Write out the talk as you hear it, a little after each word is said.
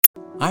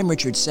I'm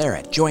Richard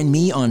Serrett. Join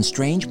me on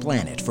Strange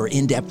Planet for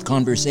in-depth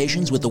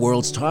conversations with the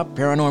world's top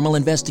paranormal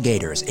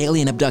investigators,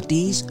 alien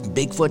abductees,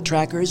 Bigfoot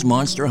trackers,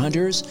 monster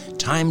hunters,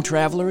 time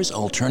travelers,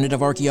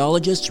 alternative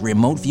archaeologists,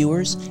 remote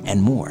viewers,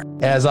 and more.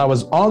 As I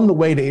was on the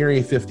way to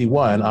Area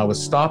 51, I was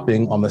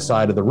stopping on the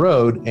side of the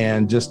road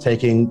and just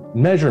taking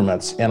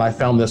measurements. And I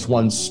found this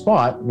one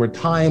spot where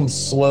time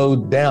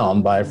slowed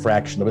down by a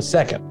fraction of a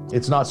second.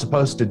 It's not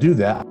supposed to do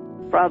that.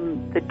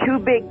 From the two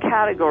big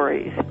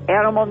categories,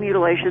 animal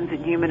mutilations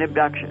and human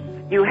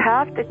abductions, you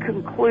have to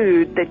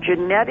conclude that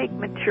genetic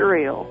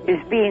material is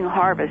being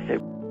harvested.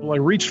 Well, I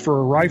reached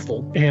for a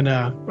rifle, and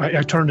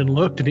I turned and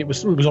looked, and it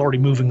was already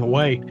moving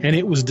away, and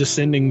it was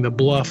descending the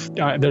bluff.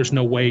 There's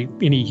no way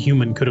any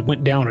human could have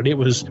went down it. It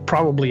was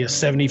probably a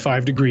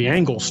 75-degree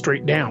angle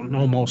straight down,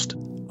 almost.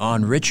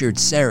 On Richard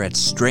Serrett's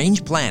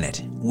Strange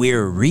Planet,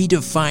 we're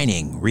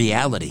redefining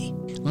reality.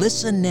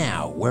 Listen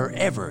now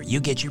wherever you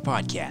get your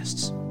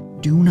podcasts.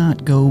 Do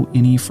not go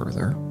any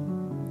further.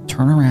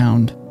 Turn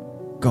around,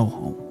 go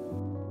home.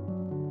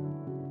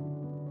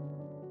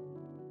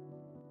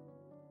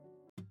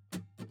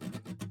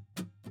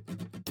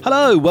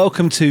 Hello,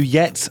 welcome to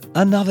yet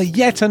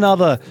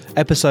another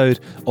episode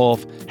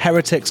of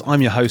Heretics.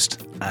 I'm your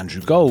host,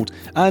 Andrew Gold,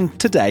 and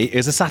today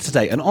is a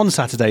Saturday, and on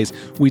Saturdays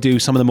we do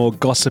some of the more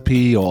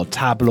gossipy or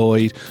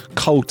tabloid,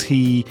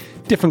 culty,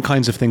 different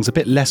kinds of things, a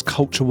bit less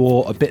culture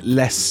war, a bit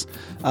less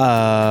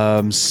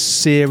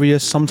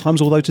serious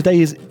sometimes, although today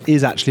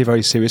is actually a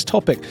very serious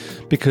topic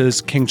because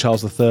King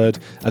Charles III,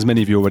 as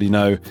many of you already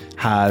know,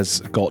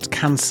 has got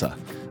cancer.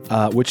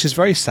 Which is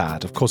very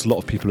sad. Of course, a lot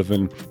of people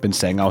have been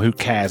saying, "Oh, who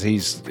cares?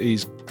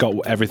 He's got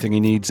everything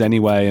he needs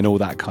anyway," and all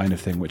that kind of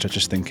thing, which I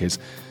just think is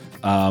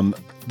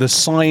the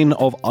sign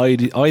of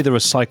either a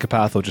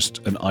psychopath or just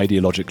an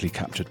ideologically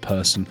captured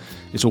person.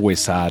 It's always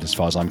sad, as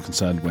far as I'm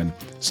concerned, when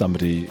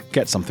somebody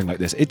gets something like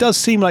this. It does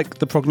seem like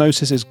the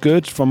prognosis is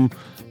good from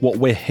what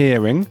we're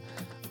hearing.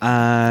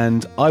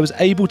 And I was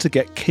able to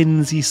get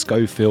Kinsey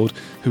Schofield,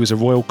 who is a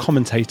royal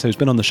commentator who's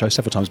been on the show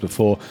several times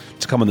before,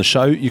 to come on the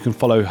show. You can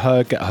follow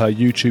her, get her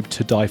YouTube,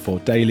 To Die For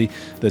Daily.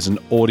 There's an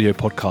audio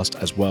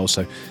podcast as well,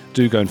 so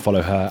do go and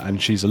follow her.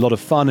 And she's a lot of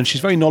fun, and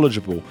she's very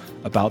knowledgeable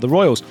about the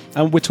royals.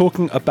 And we're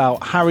talking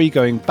about Harry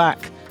going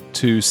back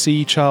to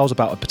see Charles,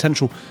 about a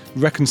potential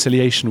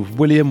reconciliation with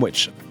William,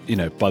 which, you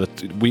know,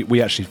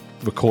 we actually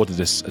recorded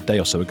this a day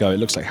or so ago. It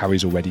looks like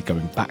Harry's already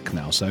going back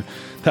now, so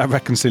that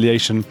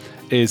reconciliation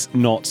is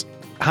not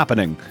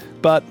happening.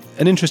 But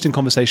an interesting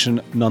conversation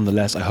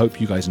nonetheless. I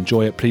hope you guys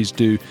enjoy it. Please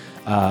do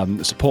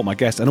support my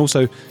guest and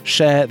also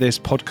share this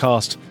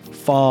podcast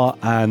far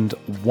and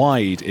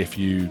wide if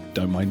you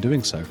don't mind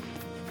doing so.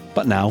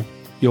 But now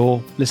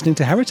you're listening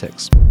to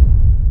Heretics.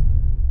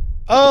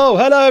 Oh,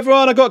 hello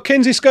everyone. I got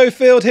Kinsey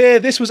Schofield here.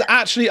 This was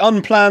actually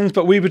unplanned,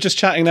 but we were just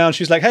chatting now and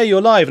she's like, "Hey,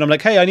 you're live." And I'm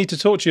like, "Hey, I need to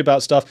talk to you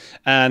about stuff."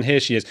 And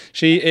here she is.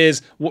 She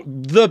is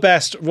the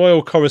best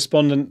royal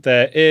correspondent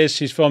there is.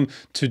 She's from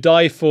To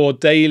Die For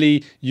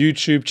Daily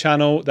YouTube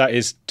channel. That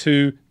is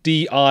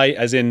 2DI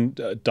as in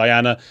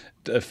Diana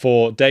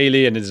for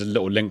Daily, and there's a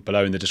little link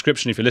below in the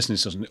description. If you're listening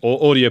to an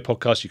audio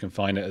podcast, you can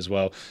find it as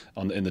well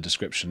in the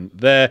description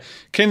there.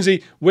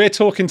 Kinsey, we're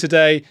talking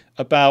today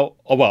about,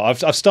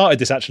 I've started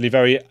this actually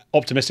very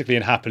optimistically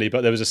and happily, but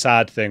there was a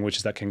sad thing, which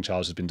is that King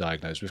Charles has been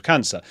diagnosed with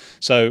cancer.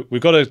 So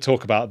we've got to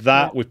talk about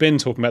that. Yeah. We've been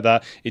talking about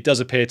that. It does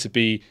appear to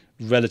be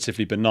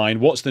relatively benign.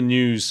 What's the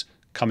news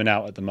coming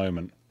out at the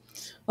moment?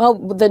 Well,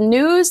 the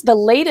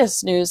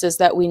latest news is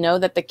that we know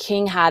that the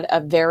king had a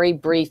very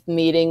brief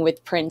meeting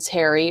with Prince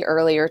Harry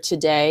earlier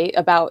today,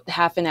 about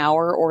half an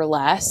hour or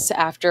less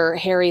after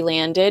Harry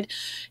landed.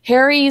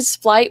 Harry's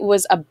flight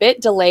was a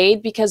bit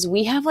delayed because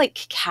we have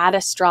like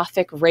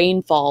catastrophic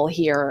rainfall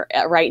here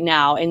right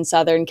now in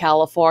Southern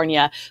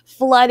California.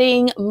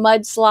 Flooding,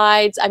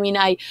 mudslides. I mean,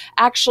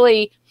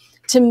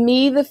 to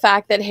me, the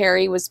fact that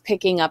Harry was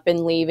picking up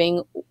and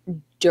leaving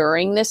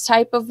during this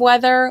type of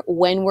weather,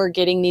 when we're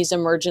getting these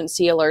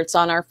emergency alerts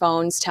on our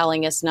phones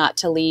telling us not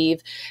to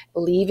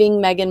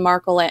leaving Meghan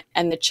Markle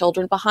and the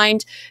children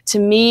behind, to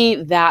me,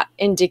 that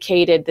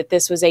indicated that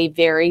this was a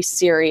very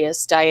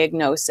serious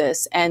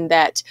diagnosis and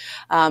that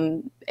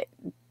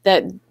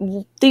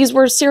these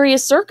were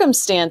serious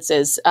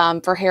circumstances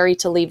for Harry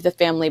to leave the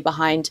family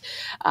behind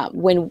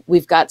when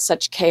we've got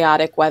such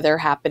chaotic weather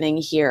happening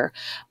here.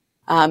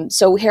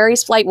 So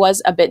Harry's flight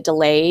was a bit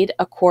delayed,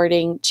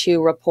 according to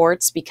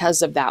reports,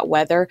 because of that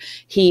weather.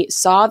 He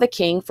saw the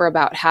king for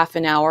about half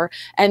an hour,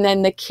 and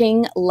then the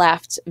king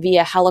left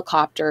via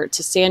helicopter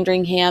to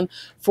Sandringham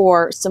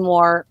for some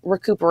more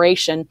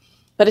recuperation.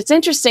 But it's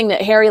interesting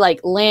that Harry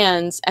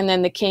lands, and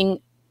then the king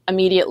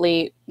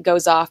immediately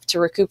goes off to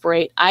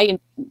recuperate. I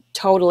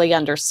totally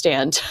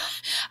understand.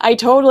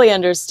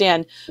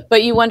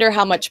 But you wonder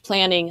how much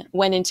planning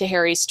went into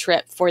Harry's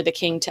trip for the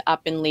king to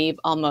up and leave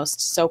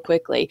almost so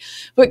quickly.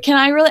 But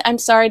I'm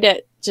sorry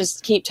to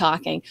just keep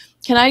talking.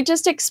 Can I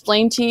just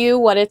explain to you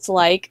what it's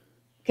like?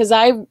 Because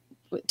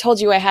told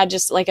you I had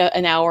just like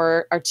an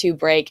hour or two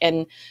break.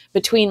 And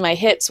between my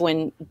hits,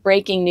 when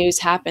breaking news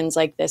happens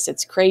like this,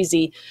 it's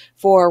crazy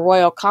for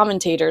royal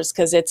commentators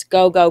because it's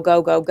go, go,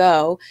 go, go,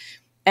 go.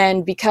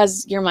 And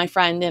because you're my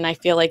friend and I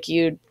feel like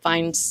you'd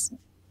find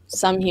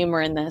some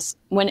humor in this,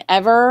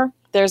 whenever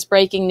there's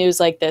breaking news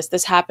like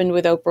this happened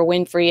with Oprah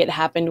Winfrey, it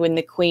happened when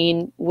the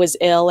Queen was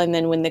ill and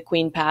then when the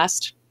Queen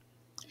passed.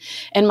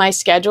 And my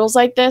schedules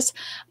like this,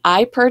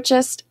 I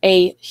purchased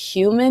a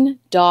human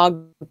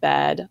dog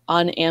bed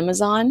on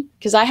Amazon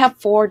because I have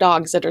 4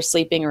 dogs that are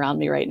sleeping around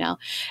me right now.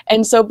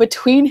 And so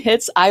between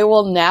hits, I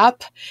will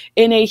nap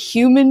in a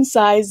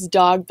human-sized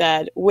dog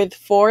bed with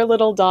 4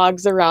 little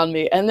dogs around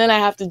me. And then I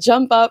have to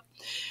jump up,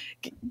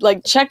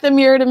 like check the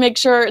mirror to make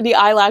sure the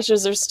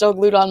eyelashes are still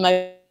glued on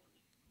my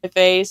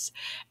face,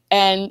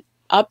 and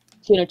up,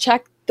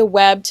 check the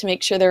web to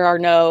make sure there are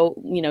no,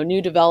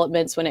 new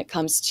developments when it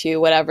comes to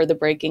whatever the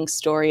breaking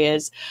story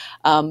is.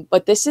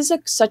 But this is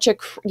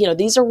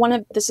this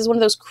is one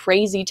of those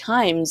crazy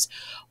times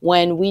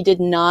when we did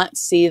not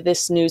see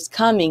this news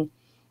coming.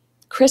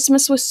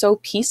 Christmas was so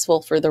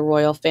peaceful for the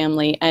royal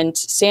family, and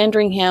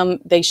Sandringham,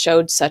 they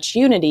showed such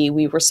unity.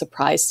 We were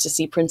surprised to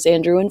see Prince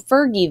Andrew and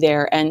Fergie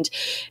there, and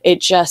it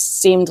just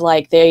seemed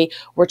like they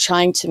were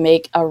trying to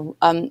make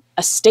a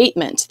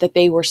statement that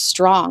they were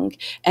strong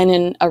and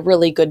in a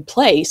really good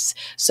place.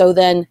 So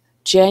then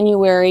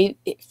January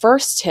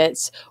 1st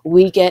hits,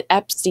 we get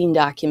Epstein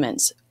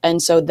documents. And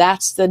so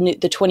that's the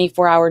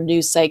 24-hour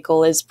news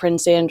cycle is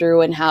Prince Andrew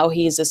and how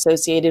he's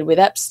associated with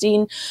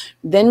Epstein.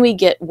 Then we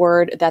get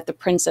word that the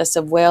Princess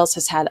of Wales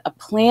has had a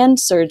planned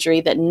surgery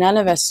that none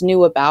of us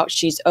knew about.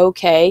 She's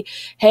okay.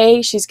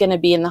 Hey, she's going to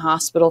be in the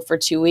hospital for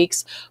 2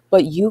 weeks,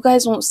 but you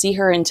guys won't see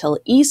her until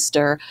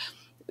Easter.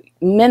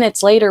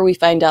 Minutes later, we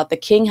find out the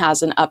king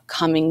has an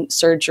upcoming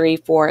surgery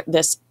for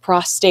this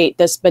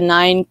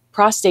benign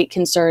prostate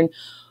concern.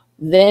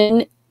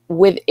 Then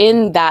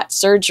within that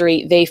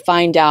surgery, they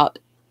find out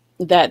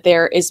that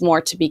there is more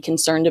to be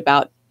concerned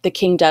about. The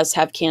king does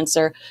have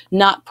cancer,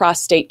 not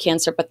prostate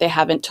cancer, but they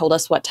haven't told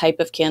us what type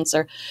of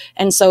cancer.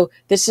 And so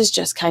this has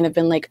just kind of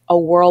been like a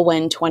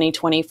whirlwind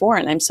 2024.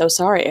 And I'm so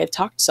sorry I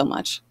talked so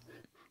much.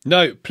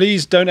 No,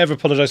 please don't ever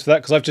apologise for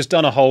that, because I've just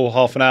done a whole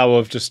half an hour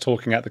of just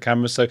talking at the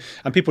camera.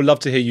 And people love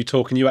to hear you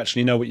talk, and you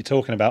actually know what you're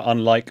talking about,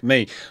 unlike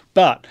me.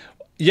 But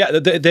yeah,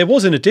 there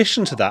was an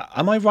addition to that.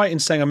 Am I right in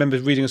saying I remember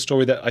reading a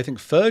story that I think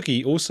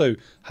Fergie also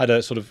had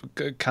a sort of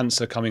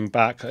cancer coming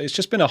back? It's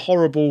just been a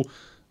horrible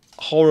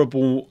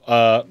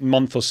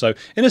month or so.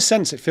 In a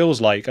sense, it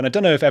feels like, and I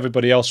don't know if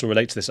everybody else will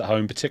relate to this at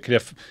home,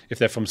 particularly if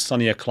they're from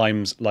sunnier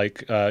climes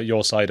like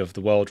your side of the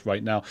world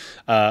right now,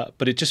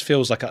 but it just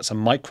feels like that's a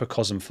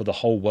microcosm for the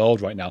whole world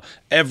right now.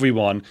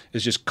 Everyone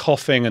is just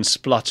coughing and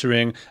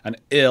spluttering and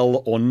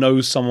ill, or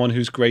knows someone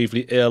who's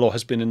gravely ill or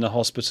has been in the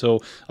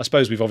hospital. I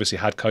suppose we've obviously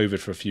had COVID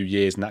for a few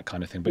years and that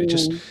kind of thing, but it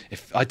just,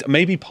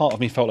 maybe part of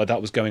me felt like that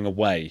was going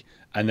away.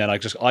 And then I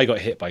got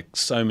hit by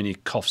so many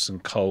coughs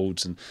and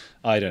colds, and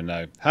I don't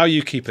know. How are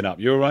you keeping up?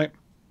 You all right?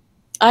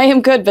 I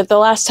am good, but the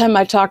last time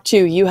I talked to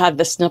you, you had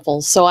the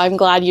sniffles, so I'm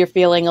glad you're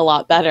feeling a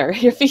lot better.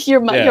 You're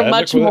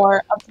much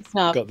more up to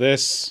snuff. Got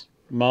this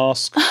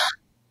mask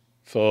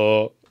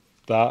for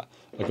that.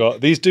 I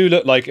got these. Do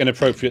look like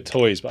inappropriate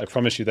toys, but I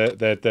promise you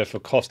they're for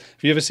coughs.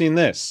 Have you ever seen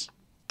this?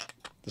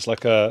 It's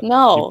like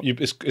no.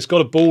 It's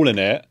got a ball in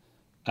it.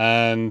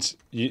 And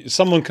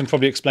someone can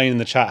probably explain in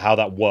the chat how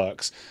that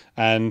works.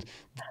 And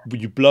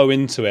you blow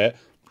into it,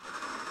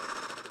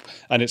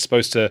 and it's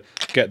supposed to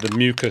get the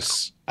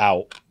mucus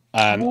out.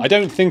 And I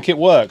don't think it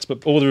works,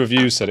 but all the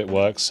reviews said it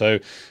works, so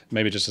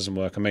maybe it just doesn't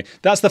work on me.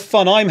 That's the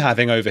fun I'm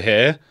having over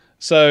here.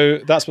 So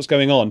that's what's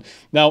going on.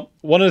 Now,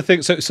 one of the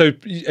things,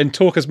 and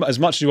talk as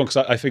much as you want,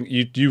 because I think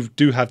you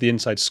do have the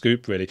inside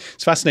scoop, really.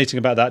 It's fascinating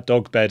about that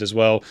dog bed as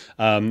well.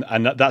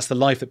 And that's the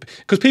life that,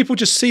 because people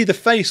just see the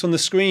face on the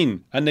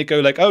screen and they go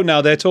like, oh,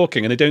 now they're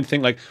talking, and they don't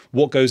think like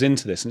what goes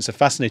into this. And it's a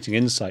fascinating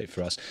insight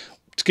for us.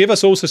 To give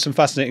us also some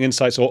fascinating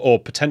insights or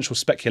potential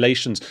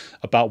speculations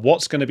about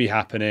what's going to be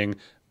happening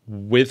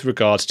with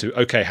regards to,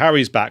 okay,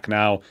 Harry's back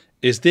now.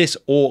 Is this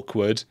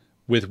awkward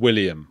with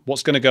William?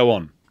 What's going to go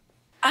on?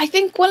 I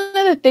think one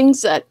of the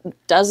things that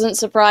doesn't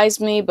surprise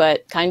me,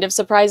 but kind of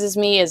surprises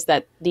me, is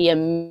that the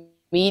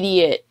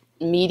immediate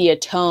media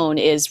tone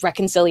is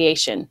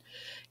reconciliation.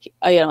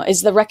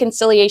 Is the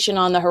reconciliation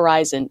on the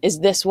horizon?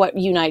 Is this what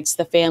unites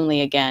the family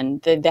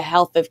again? The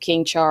health of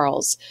King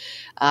Charles.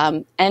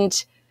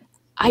 And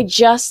I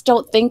just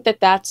don't think that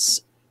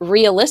that's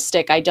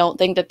realistic. I don't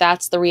think that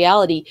that's the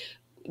reality.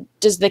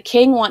 Does the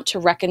king want to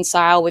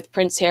reconcile with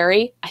Prince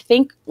Harry? I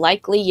think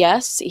likely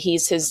yes.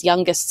 He's his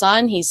youngest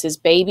son. He's his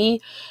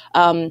baby.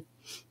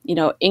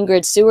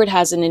 Ingrid Seward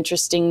has an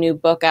interesting new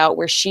book out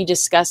where she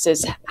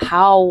discusses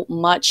how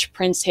much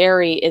Prince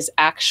Harry is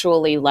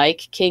actually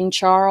like King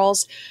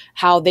Charles,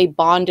 how they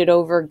bonded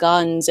over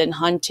guns and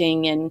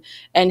hunting,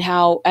 and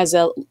how as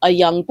a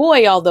young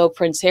boy, although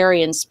Prince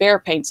Harry in Spare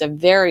paints a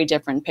very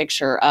different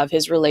picture of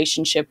his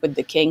relationship with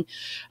the king,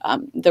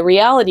 the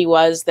reality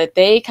was that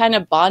they kind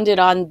of bonded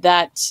on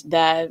that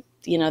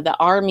the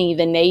Army,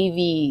 the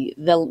Navy,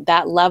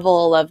 that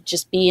level of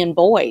just being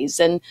boys.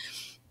 And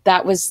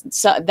that was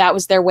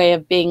their way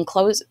of being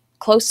close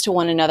to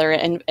one another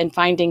and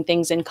finding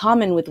things in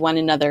common with one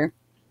another.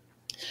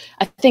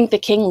 I think the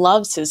king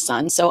loves his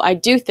son. So I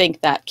do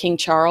think that King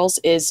Charles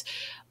is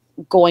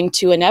going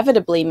to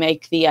inevitably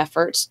make the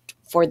effort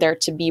for there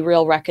to be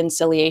real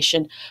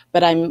reconciliation.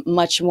 But I'm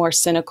much more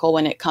cynical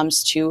when it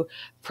comes to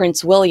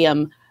Prince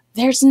William.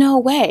 There's no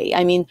way.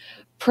 I mean,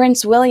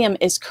 Prince William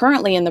is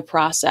currently in the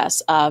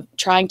process of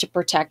trying to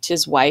protect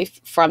his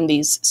wife from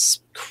these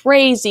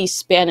crazy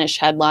Spanish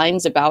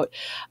headlines about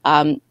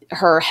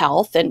her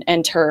health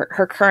and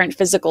her current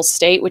physical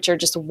state, which are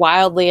just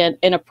wildly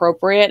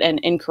inappropriate and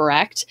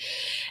incorrect.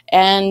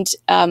 And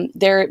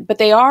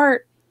they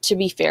are, to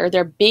be fair,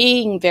 they're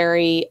being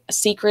very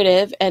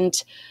secretive,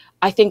 and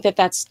I think that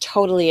that's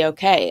totally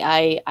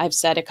okay. I've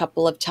said a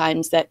couple of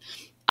times that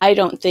I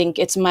don't think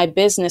it's my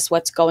business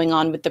what's going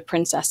on with the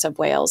Princess of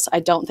Wales. I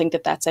don't think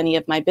that that's any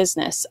of my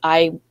business.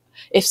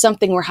 If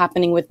something were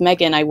happening with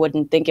Meghan, I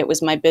wouldn't think it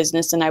was my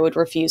business, and I would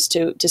refuse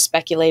to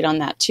speculate on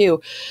that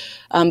too.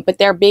 But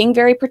they're being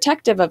very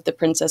protective of the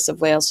Princess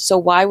of Wales. So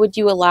why would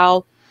you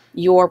allow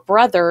your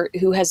brother,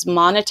 who has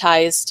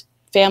monetized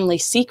family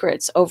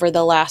secrets over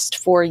the last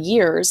 4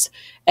 years,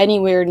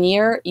 anywhere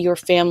near your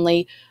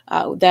family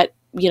that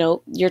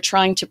you're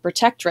trying to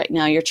protect right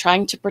now? You're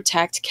trying to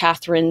protect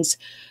Catherine's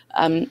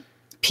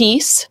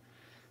peace.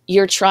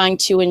 You're trying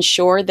to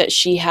ensure that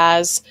she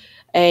has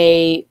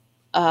a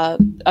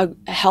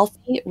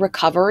healthy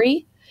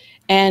recovery,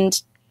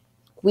 and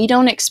we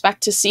don't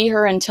expect to see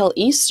her until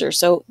Easter.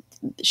 So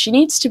she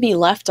needs to be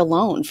left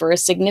alone for a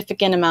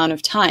significant amount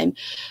of time.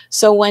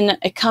 So when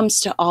it comes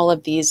to all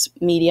of these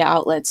media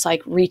outlets,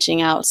 like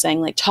reaching out,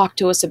 saying like, talk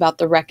to us about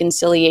the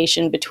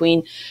reconciliation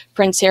between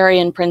Prince Harry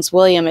and Prince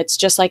William, it's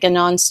just like a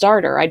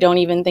non-starter. I don't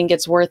even think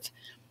that's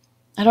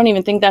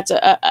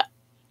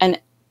an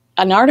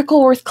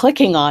article worth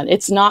clicking on.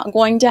 It's not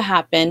going to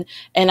happen.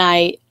 And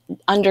I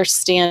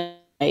understand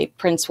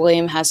Prince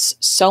William has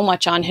so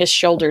much on his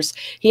shoulders.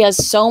 There's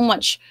so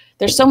much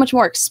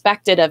more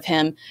expected of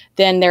him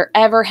than there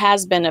ever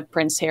has been of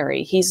Prince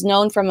Harry. He's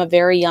known from a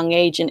very young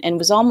age and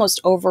was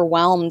almost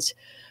overwhelmed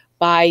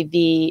by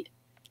the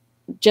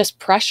just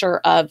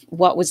pressure of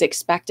what was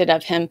expected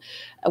of him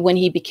when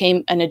he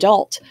became an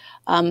adult.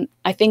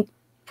 I think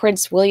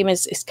Prince William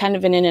is kind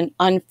of in an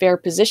unfair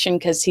position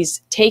because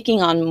he's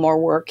taking on more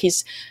work.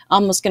 He's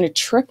almost going to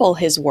triple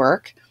his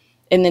work.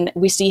 And then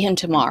we see him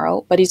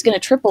tomorrow, but he's going to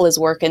triple his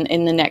work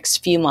in the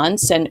next few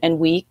months and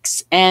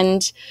weeks.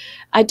 And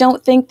I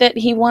don't think that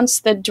he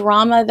wants the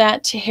drama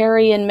that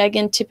Harry and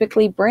Meghan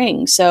typically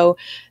bring. So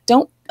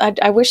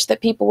I wish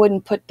that people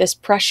wouldn't put this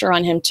pressure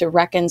on him to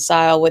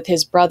reconcile with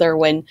his brother,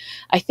 when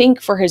I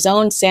think for his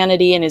own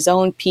sanity and his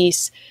own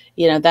peace,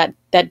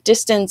 that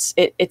distance,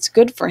 it's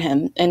good for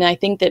him. And I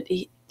think that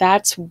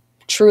that's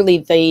truly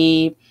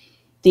the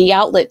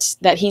outlet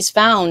that he's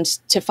found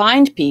to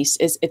find peace.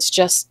 It's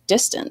just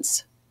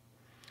distance.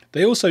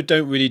 They also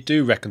don't really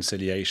do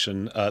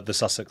reconciliation, the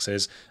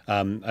Sussexes,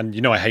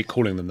 and I hate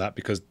calling them that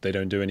because they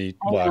don't do any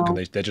work, and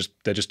they're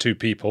just two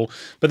people.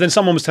 But then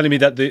someone was telling me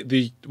that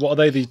the what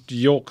are they, the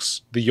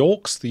Yorkshires?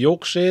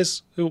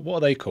 What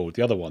are they called?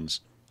 The other ones,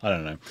 I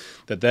don't know.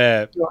 That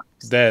they're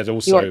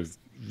also Yorks.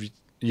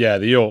 Yeah,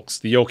 the Yorks,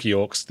 the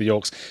Yorks.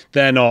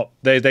 They're not.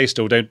 They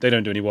still don't. They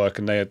don't do any work,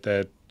 and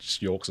they're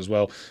just Yorks as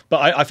well.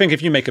 But I think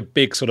if you make a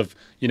big sort of,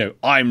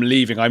 I'm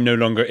leaving, I'm no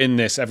longer in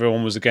this,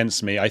 everyone was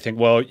against me, I think,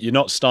 well, you're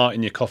not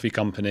starting your coffee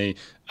company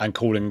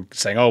and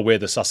saying, oh, we're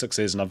the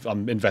Sussexes and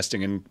I'm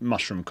investing in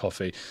mushroom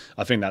coffee.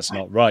 I think that's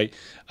not right.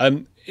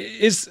 I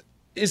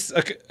was going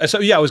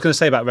to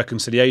say about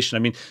reconciliation. I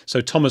mean,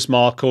 so Thomas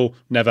Markle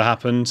never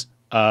happened.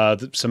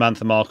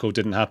 Samantha Markle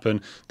didn't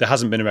happen. There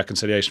hasn't been a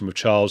reconciliation with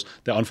Charles.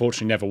 There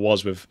unfortunately never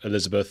was with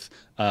Elizabeth.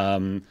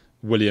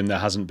 William, there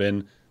hasn't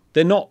been.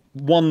 They're not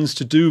ones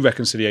to do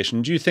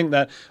reconciliation. Do you think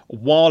that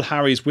while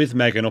Harry's with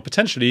Meghan, or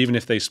potentially even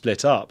if they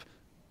split up,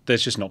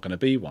 there's just not going to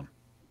be one?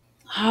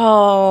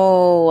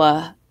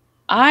 Oh,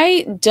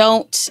 I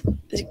don't,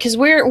 because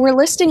we're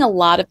listing a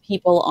lot of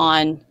people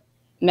on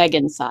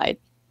Meghan's side.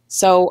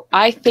 So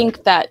I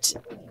think that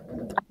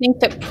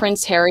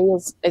Prince Harry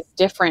is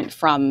different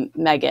from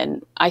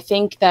Meghan. I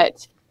think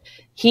that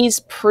he's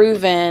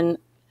proven,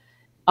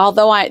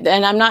 although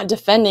I'm not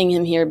defending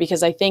him here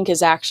because I think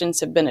his actions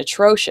have been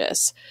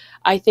atrocious.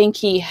 I think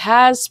he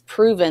has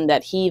proven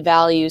that he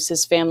values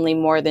his family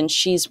more than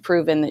she's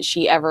proven that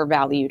she ever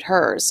valued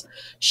hers.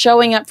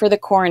 Showing up for the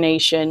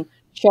coronation,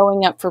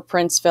 showing up for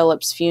Prince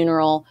Philip's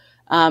funeral,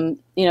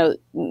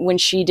 when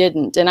she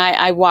didn't. And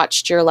I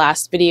watched your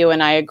last video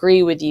and I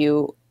agree with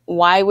you.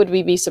 Why would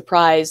we be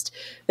surprised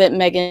that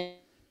Meghan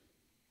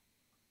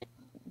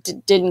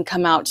didn't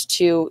come out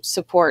to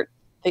support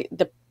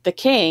the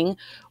king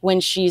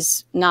when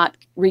she's not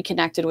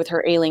reconnected with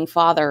her ailing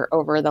father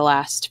over the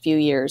last few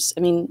years? I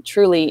mean,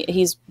 truly,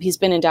 he's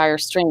been in dire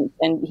straits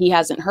and he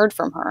hasn't heard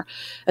from her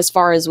as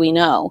far as we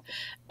know.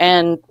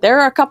 And there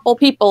are a couple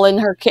people in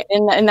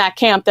that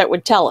camp that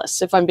would tell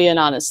us, if I'm being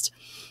honest.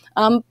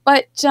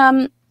 But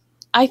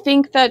I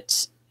think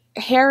that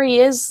Harry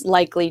is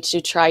likely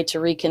to try to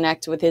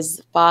reconnect with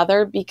his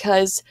father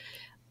because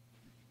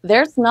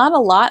there's not a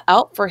lot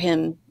out for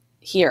him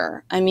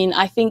here. I mean,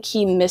 I think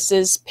he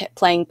misses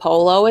playing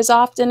polo as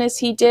often as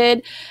he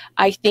did.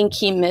 I think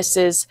he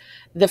misses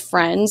the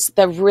friends,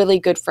 the really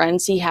good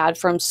friends he had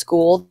from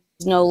school,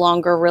 he's no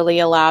longer really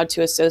allowed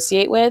to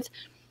associate with.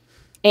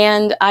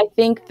 And I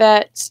think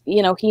that,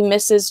 he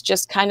misses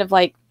just kind of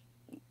like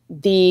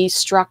the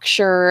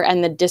structure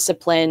and the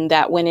discipline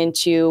that went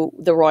into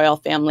the royal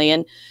family,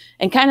 and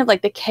kind of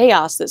like the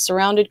chaos that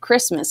surrounded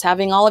Christmas,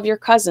 having all of your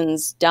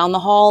cousins down the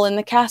hall in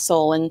the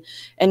castle,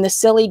 and the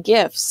silly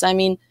gifts. I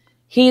mean,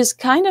 he's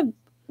kind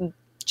of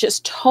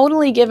just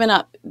totally given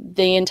up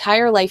the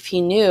entire life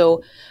he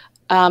knew,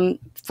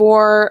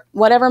 for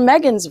whatever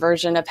Meghan's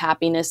version of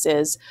happiness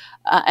is.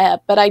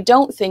 But I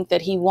don't think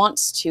that he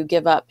wants to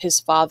give up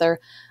his father.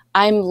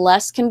 I'm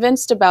less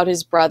convinced about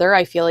his brother.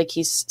 I feel like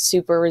he's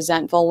super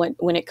resentful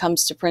when it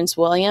comes to Prince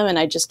William, and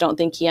I just don't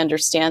think he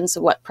understands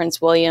what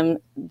Prince William,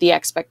 the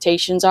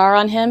expectations are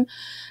on him.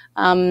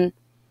 And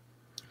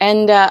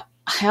I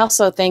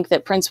also think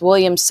that Prince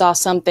William saw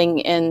something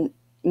in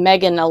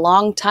Meghan a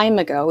long time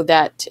ago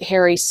that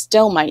Harry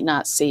still might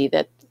not see,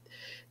 that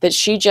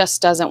she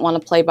just doesn't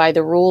want to play by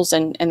the rules,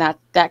 and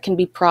that can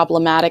be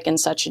problematic in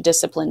such a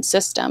disciplined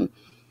system.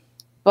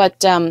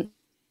 But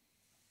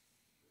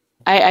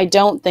I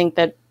don't think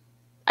that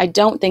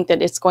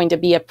it's going to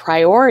be a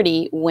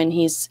priority when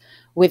he's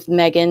with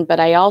Meghan, but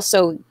I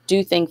also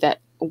do think that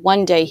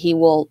one day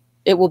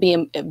it will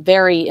be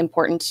very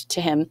important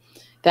to him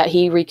that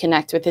he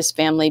reconnect with his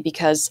family,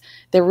 because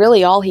they're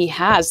really all he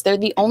has. They're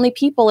the only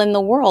people in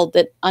the world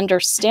that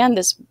understand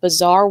this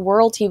bizarre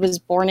world he was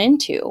born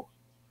into.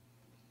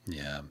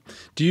 Yeah.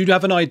 Do you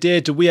have an idea?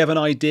 Do we have an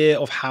idea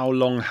of how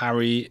long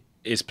Harry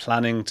is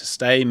planning to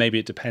stay? Maybe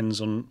it depends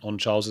on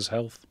Charles's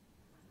health.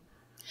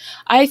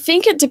 I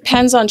think it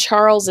depends on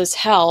Charles's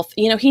health.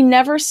 He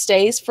never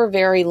stays for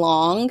very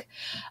long,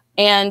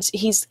 and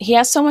he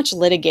has so much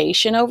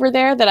litigation over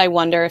there that I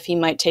wonder if he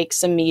might take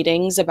some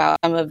meetings about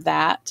some of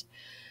that.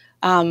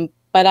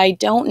 But I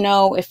don't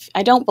know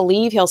I don't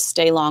believe he'll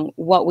stay long.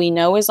 What we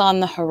know is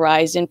on the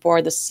horizon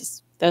for the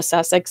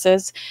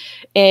Sussexes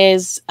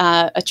is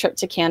a trip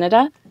to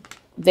Canada.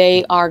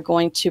 They are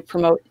going to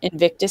promote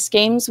Invictus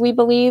Games, we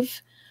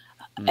believe.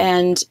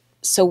 And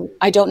so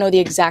I don't know the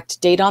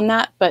exact date on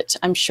that, but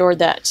I'm sure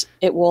that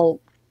it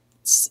will,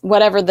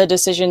 whatever the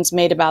decisions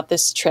made about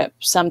this trip,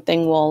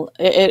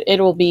 it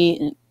will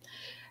be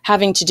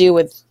having to do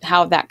with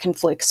how that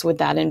conflicts with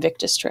that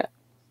Invictus trip.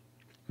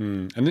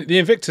 And the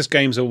Invictus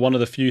Games are one of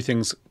the few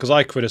things, because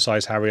I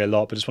criticize Harry a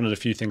lot, but it's one of the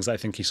few things that I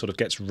think he sort of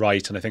gets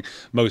right. And I think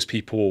most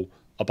people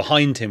are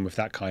behind him with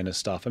that kind of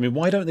stuff. I mean,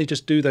 why don't they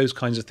just do those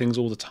kinds of things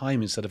all the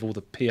time instead of all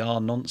the PR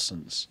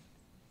nonsense?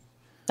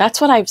 That's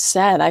what I've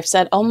said. I've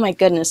said, oh my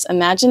goodness,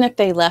 imagine if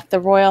they left the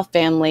royal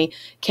family,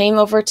 came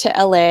over to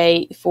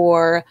LA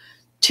for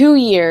 2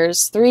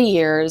 years, 3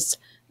 years,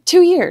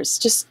 2 years,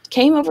 just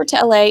came over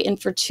to LA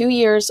and for 2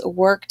 years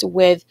worked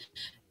with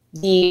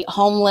the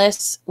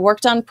homeless,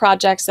 worked on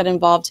projects that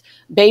involved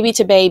Baby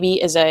to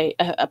Baby is a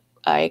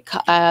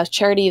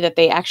charity that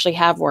they actually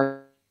have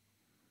worked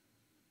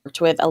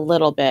with a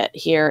little bit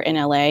here in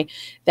LA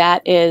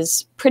that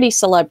is pretty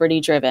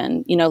celebrity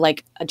driven.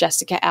 Like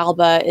Jessica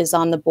Alba is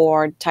on the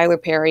board. Tyler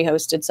Perry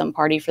hosted some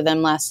party for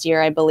them last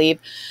year, I believe.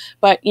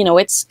 But,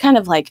 it's kind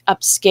of like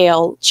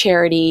upscale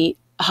charity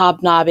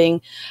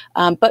hobnobbing,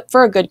 but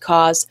for a good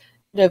cause.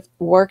 Have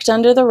worked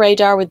under the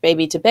radar with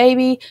Baby to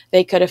Baby.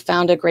 They could have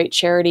found a great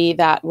charity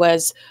that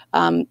was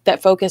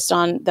that focused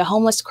on the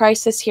homeless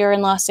crisis here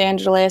in Los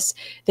Angeles.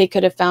 They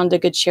could have found a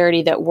good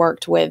charity that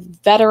worked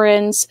with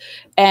veterans.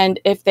 And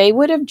if they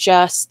would have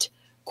just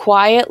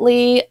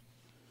quietly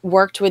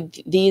worked with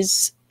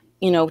these,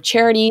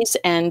 charities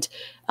and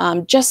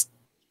just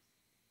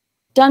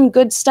done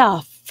good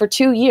stuff for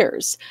 2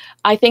 years,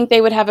 I think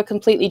they would have a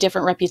completely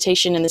different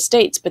reputation in the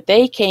States. But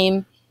they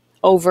came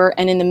over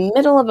and in the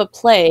middle of a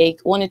plague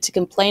wanted to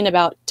complain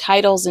about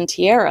titles and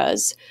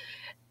tiaras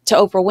to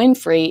Oprah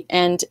Winfrey,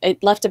 and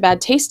it left a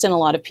bad taste in a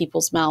lot of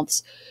people's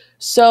mouths.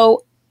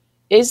 So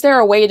is there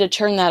a way to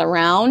turn that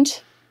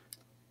around?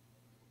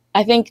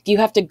 I think you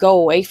have to go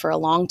away for a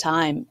long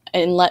time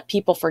and let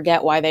people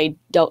forget why they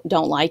don't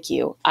like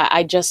you.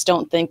 I just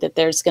don't think that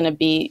there's going to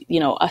be,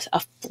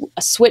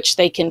 a switch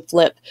they can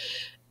flip.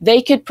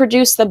 They could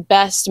produce the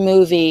best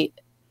movie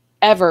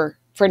ever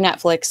for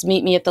Netflix,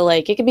 Meet Me at the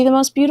Lake. It could be the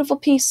most beautiful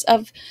piece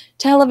of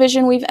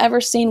television we've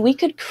ever seen. We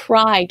could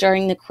cry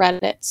during the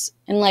credits,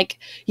 and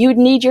you would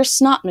need your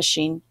snot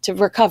machine to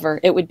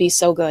recover. It would be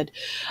so good.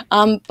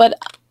 But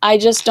I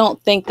just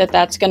don't think that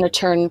that's going to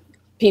turn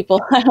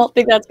people. I don't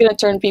think that's going to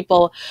turn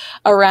people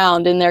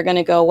around, and they're going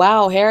to go,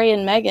 wow, Harry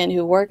and Meghan,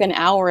 who work an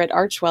hour at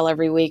Archwell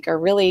every week, are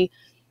really,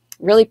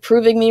 really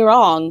proving me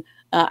wrong.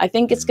 I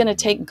think it's going to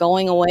take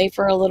going away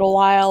for a little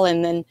while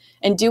and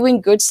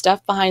doing good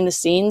stuff behind the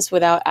scenes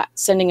without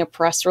sending a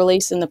press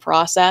release in the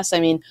process.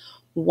 I mean,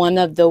 one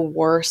of the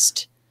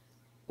worst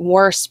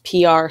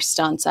PR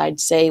stunts I'd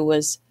say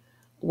was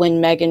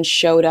when Meghan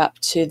showed up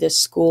to the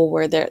school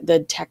where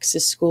the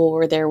Texas school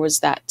where there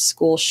was that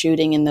school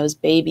shooting and those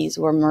babies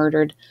were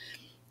murdered,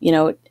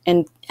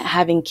 and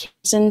having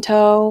kids in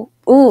tow.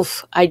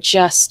 Oof, I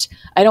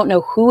don't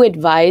know who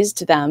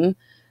advised them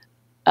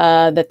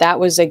that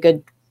was a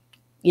good,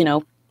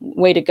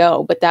 way to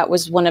go. But that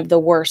was one of the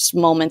worst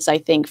moments, I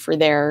think, for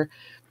their.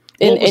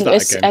 What was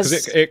that again?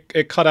 Because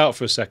it cut out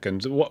for a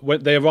second.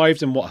 When they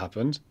arrived and what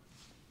happened?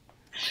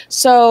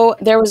 So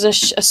there was a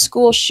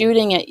school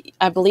shooting at,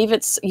 I believe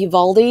it's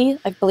Uvalde.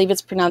 I believe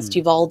it's pronounced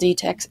Uvalde,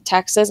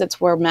 Texas. It's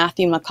where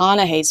Matthew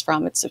McConaughey's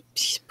from. It's a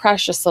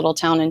precious little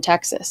town in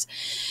Texas.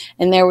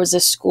 And there was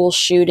a school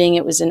shooting.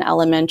 It was an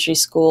elementary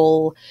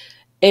school.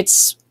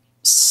 It's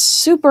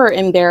super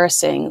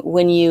embarrassing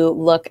when you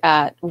look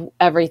at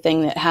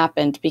everything that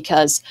happened,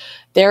 because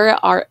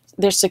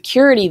there's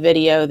security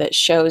video that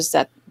shows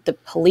that the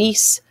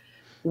police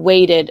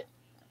waited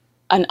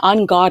an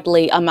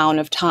ungodly amount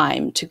of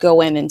time to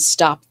go in and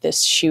stop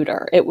this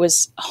shooter. It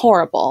was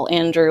horrible,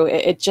 Andrew.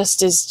 It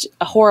just is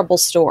a horrible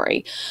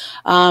story.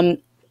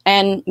 And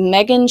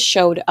Meghan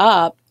showed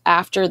up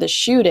after the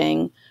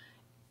shooting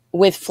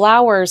with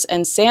flowers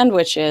and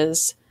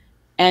sandwiches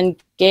and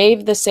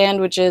gave the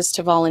sandwiches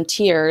to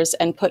volunteers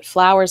and put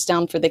flowers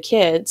down for the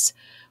kids,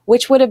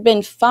 which would have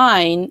been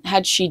fine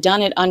had she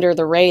done it under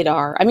the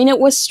radar. I mean, it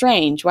was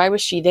strange. Why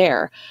was she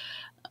there?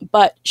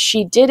 But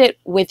she did it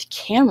with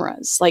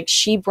cameras. Like,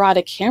 she brought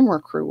a camera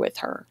crew with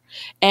her.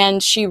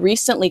 And she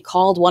recently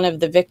called one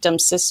of the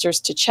victim's sisters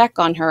to check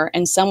on her,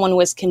 and someone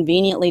was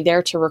conveniently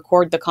there to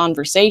record the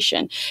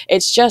conversation.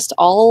 It's just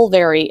all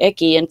very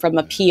icky. And from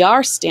a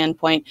PR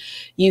standpoint,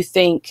 you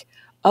think,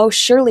 oh,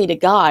 surely to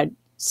God,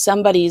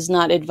 somebody's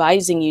not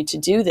advising you to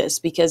do this,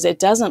 because it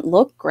doesn't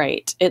look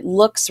great. It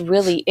looks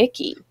really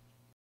icky.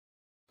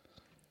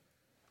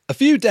 A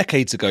few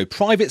decades ago,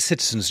 private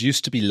citizens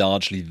used to be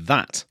largely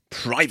that,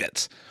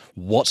 private.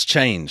 What's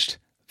changed?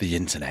 The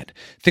internet.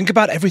 Think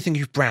about everything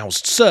you've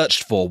browsed,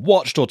 searched for,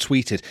 watched or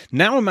tweeted.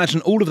 Now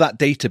imagine all of that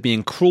data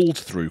being crawled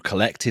through,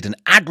 collected and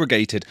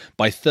aggregated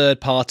by third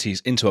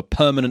parties into a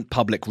permanent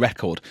public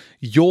record.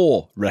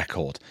 Your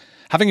record.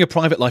 Having your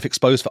private life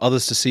exposed for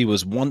others to see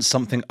was once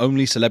something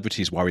only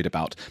celebrities worried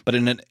about. But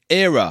in an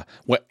era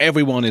where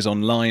everyone is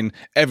online,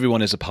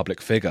 everyone is a public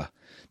figure.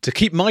 To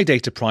keep my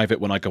data private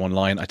when I go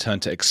online, I turn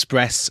to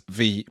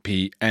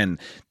ExpressVPN.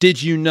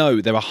 Did you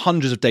know there are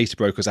hundreds of data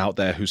brokers out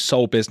there whose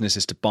sole business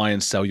is to buy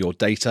and sell your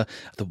data?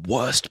 The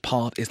worst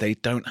part is they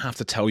don't have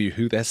to tell you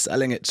who they're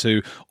selling it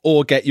to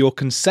or get your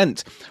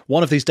consent.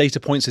 One of these data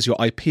points is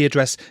your IP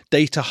address.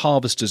 Data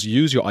harvesters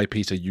use your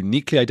IP to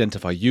uniquely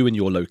identify you and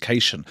your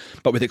location.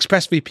 But with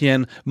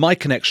ExpressVPN, my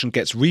connection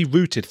gets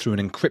rerouted through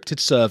an encrypted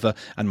server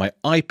and my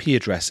IP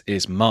address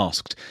is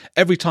masked.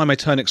 Every time I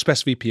turn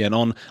ExpressVPN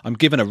on, I'm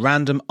given a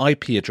random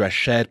IP address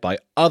shared by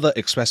other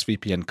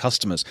ExpressVPN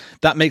customers.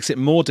 That makes it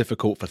more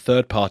difficult for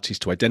third parties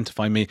to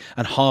identify me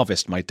and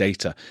harvest my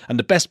data. And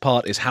the best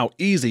part is how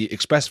easy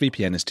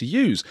ExpressVPN is to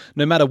use.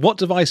 No matter what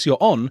device you're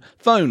on,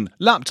 phone,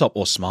 laptop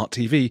or smart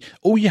TV,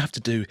 all you have to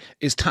do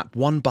is tap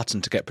one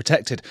button to get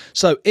protected.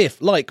 So if,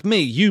 like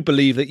me, you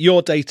believe that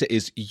your data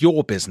is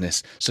your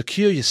business,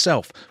 secure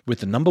yourself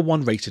with the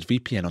 #1 rated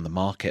VPN on the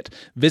market.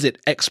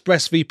 Visit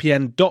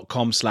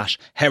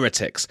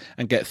expressvpn.com/heretics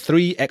and get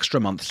 3 extra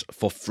months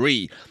for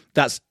free.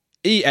 That's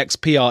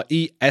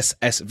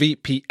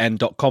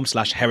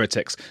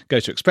expressvpn.com/heretics. Go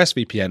to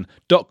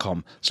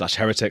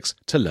expressvpn.com/heretics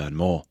to learn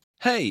more.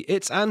 Hey,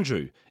 it's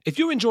Andrew. If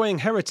you're enjoying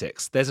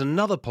Heretics, there's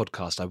another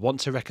podcast I want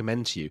to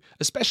recommend to you,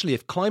 especially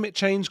if climate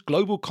change,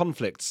 global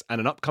conflicts,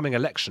 and an upcoming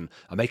election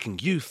are making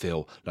you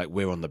feel like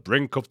we're on the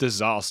brink of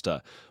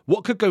disaster.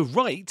 What Could Go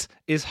Right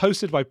is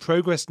hosted by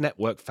Progress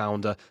Network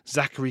founder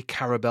Zachary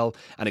Karabell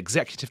and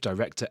executive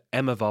director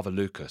Emma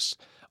Varvaloucas.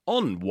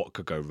 On What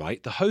Could Go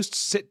Right, the hosts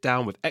sit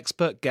down with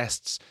expert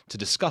guests to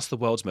discuss the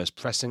world's most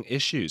pressing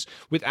issues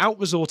without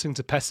resorting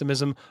to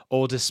pessimism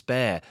or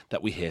despair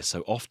that we hear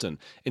so often.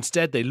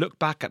 Instead, they look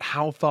back at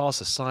how far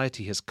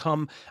society has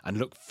come and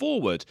look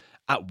forward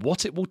at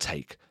what it will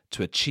take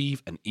to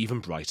achieve an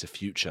even brighter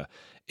future.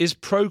 Is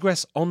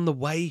progress on the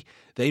way?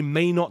 They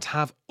may not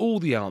have all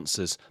the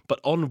answers, but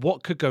on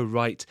What Could Go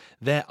Right,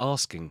 they're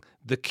asking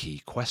the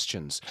key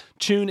questions.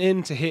 Tune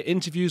in to hear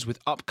interviews with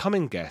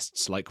upcoming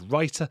guests like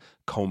writer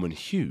Coleman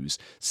Hughes,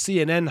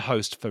 CNN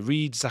host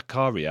Fareed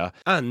Zakaria,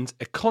 and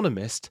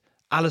economist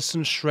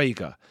Alison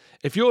Schrager.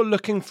 If you're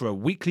looking for a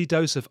weekly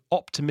dose of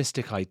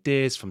optimistic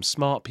ideas from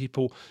smart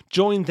people,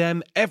 join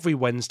them every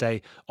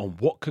Wednesday on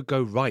What Could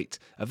Go Right,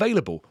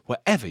 available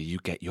wherever you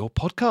get your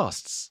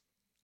podcasts.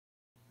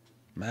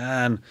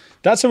 Man,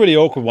 that's a really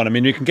awkward one. I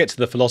mean, you can get to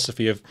the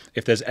philosophy of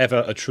if there's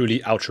ever a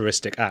truly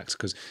altruistic act,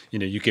 because,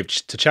 you give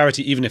to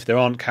charity, even if there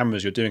aren't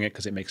cameras, you're doing it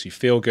because it makes you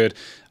feel good.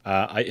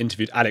 I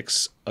interviewed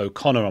Alex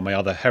O'Connor on my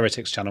other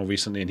Heretics channel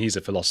recently, and he's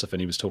a philosopher,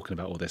 and he was talking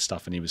about all this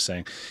stuff, and he was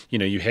saying,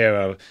 you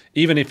hear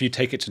even if you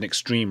take it to an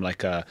extreme,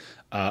 like a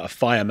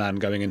fireman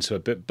going into a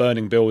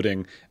burning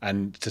building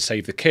and to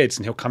save the kids,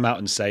 and he'll come out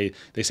and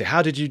they say,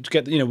 how did you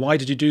get, why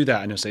did you do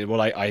that? And he'll say,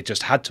 well, I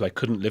just had to, I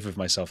couldn't live with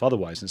myself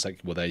otherwise. And it's like,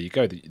 well, there you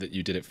go, that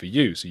you did it for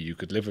you, so you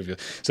could live with you.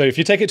 So if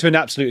you take it to an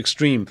absolute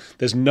extreme,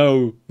 there's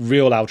no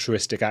real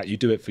altruistic act, you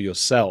do it for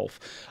yourself.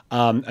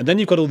 And then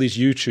you've got all these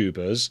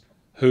YouTubers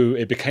who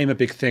it became a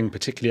big thing,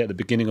 particularly at the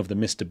beginning of the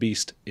Mr.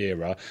 Beast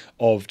era,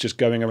 of just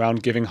going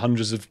around giving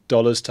hundreds of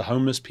dollars to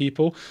homeless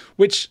people,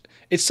 which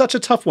it's such a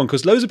tough one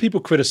because loads of people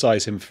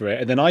criticize him for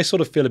it. And then I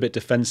sort of feel a bit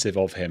defensive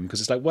of him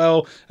because it's like,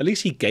 well, at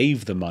least he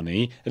gave the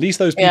money. At least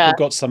those people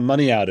got some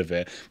money out of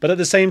it. But at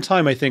the same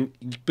time, I think,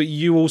 but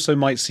you also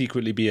might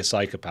secretly be a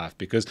psychopath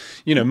because,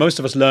 most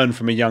of us learn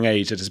from a young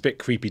age that it's a bit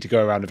creepy to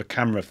go around with a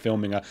camera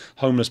filming a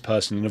homeless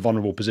person in a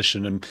vulnerable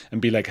position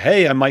and be like,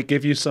 hey, I might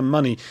give you some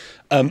money.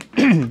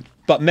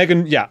 But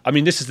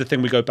Meghan, this is the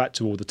thing we go back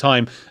to all the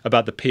time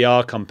about the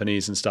PR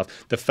companies and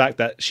stuff. The fact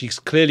that she's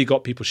clearly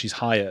got people she's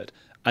hired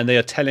and they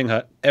are telling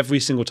her every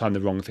single time the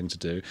wrong thing to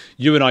do.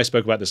 You and I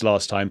spoke about this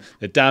last time.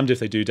 They're damned if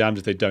they do, damned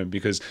if they don't,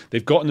 because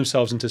they've gotten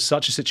themselves into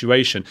such a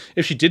situation.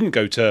 If she didn't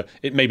go to,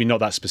 it maybe not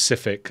that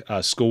specific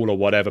school or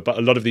whatever, but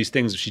a lot of these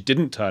things, if she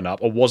didn't turn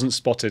up or wasn't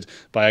spotted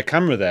by a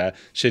camera there,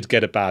 she'd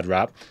get a bad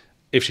rap.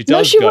 If she does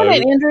no, she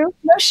wouldn't, Andrew.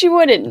 No, she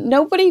wouldn't.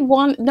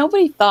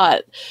 Nobody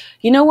thought.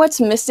 You know what's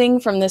missing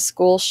from this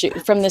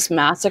from this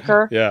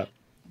massacre? Yeah.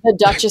 The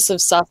Duchess of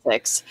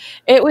Sussex.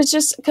 It was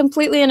just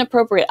completely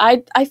inappropriate.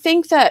 I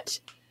think that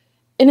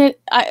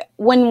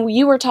when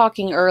you were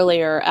talking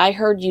earlier, I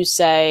heard you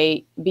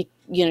say,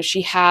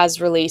 she has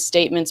released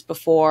statements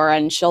before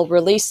and she'll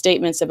release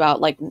statements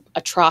about like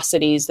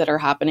atrocities that are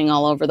happening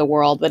all over the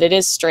world. But it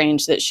is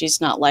strange that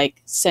she's not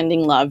like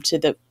sending love to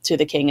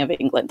the King of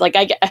England. Like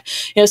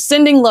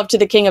sending love to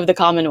the King of the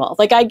Commonwealth.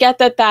 Like I get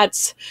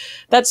that's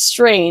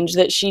strange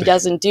that she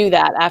doesn't do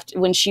that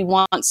when she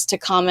wants to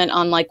comment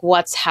on like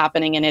what's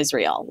happening in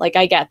Israel. Like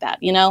I get that,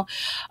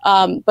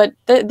 but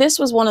this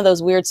was one of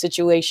those weird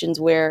situations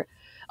where,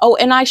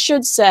 and I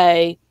should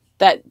say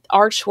that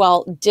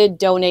Archewell did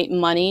donate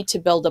money to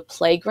build a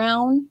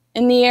playground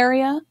in the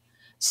area.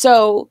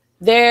 So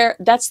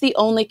that's the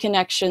only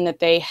connection that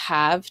they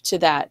have to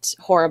that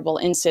horrible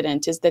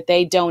incident, is that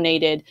they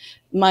donated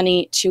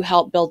money to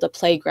help build a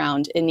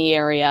playground in the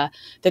area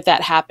that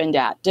happened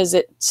at. Does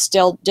it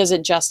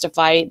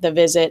justify the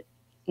visit?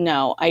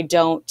 No, I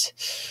don't.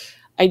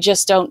 I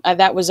just don't.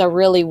 That was a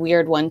really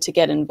weird one to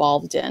get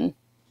involved in.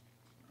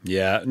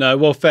 Yeah, no,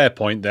 well, fair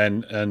point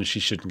then, and she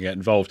shouldn't get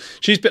involved.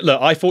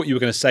 Look, I thought you were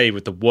going to say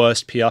with the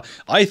worst PR.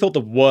 I thought the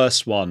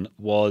worst one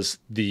was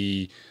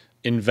the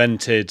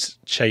invented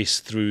chase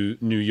through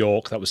New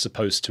York that was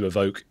supposed to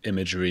evoke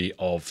imagery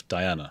of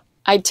Diana.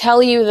 I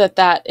tell you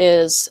that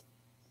is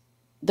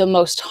the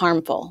most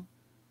harmful.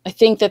 I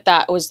think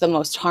that was the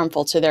most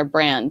harmful to their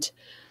brand.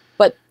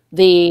 But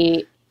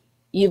the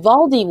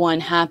Uvalde one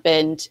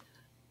happened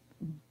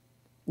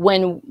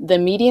when the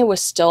media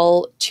was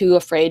still too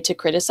afraid to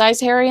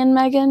criticize Harry and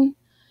Meghan,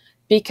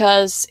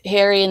 because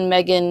Harry and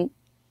Meghan,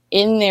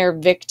 in their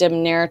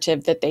victim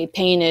narrative that they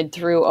painted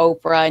through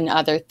Oprah and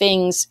other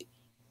things,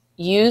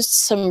 used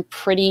some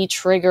pretty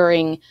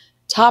triggering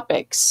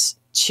topics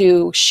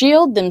to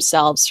shield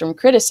themselves from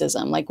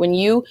criticism. Like when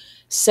you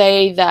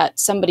say that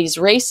somebody's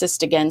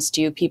racist against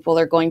you, people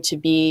are going to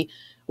be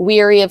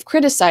weary of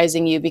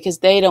criticizing you because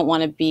they don't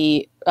want to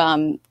be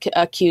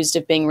accused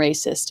of being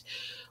racist.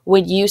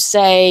 When you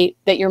say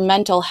that your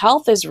mental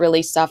health is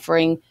really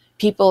suffering,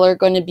 people are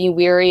going to be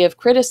weary of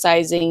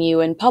criticizing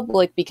you in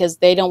public because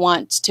they don't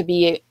want to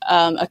be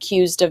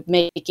accused of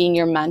making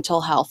your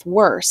mental health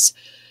worse.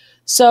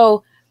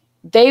 So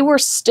they were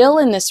still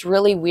in this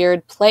really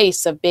weird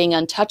place of being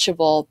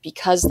untouchable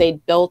because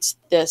they'd built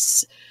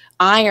this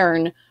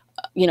iron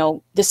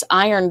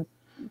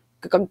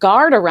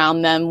guard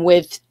around them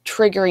with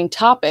triggering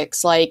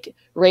topics like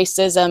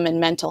racism and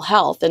mental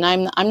health. And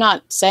I'm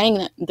not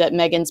saying that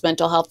Meghan's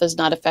mental health is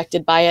not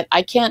affected by it.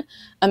 I can't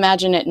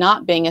imagine it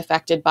not being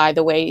affected by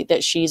the way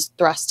that she's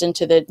thrust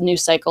into the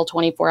news cycle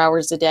 24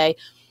 hours a day.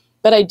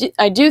 But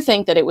I do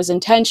think that it was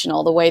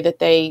intentional, the way that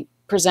they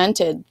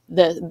presented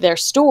their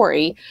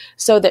story,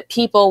 so that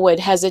people would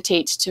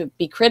hesitate to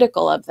be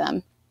critical of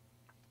them.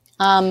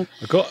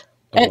 Go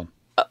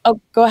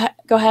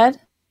ahead.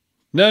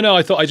 No,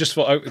 I just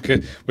thought,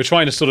 okay, we're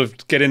trying to sort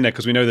of get in there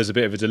because we know there's a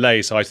bit of a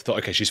delay. So I thought,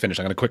 okay, she's finished.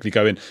 I'm going to quickly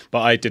go in,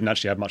 but I didn't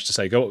actually have much to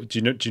say. Do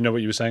you know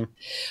what you were saying?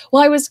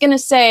 Well, I was going to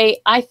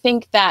say, I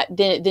think that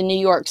the New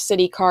York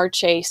City car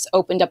chase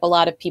opened up a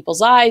lot of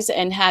people's eyes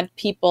and had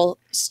people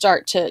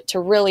start to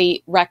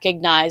really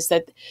recognize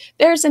that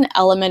there's an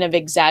element of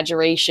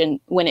exaggeration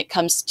when it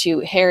comes to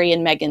Harry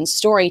and Meghan's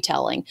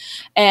storytelling.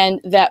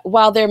 And that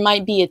while there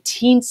might be a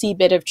teensy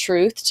bit of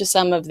truth to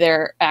some of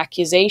their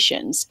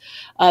accusations,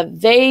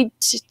 they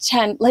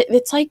tend,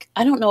 it's like,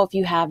 I don't know if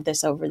you have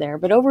this over there,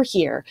 but over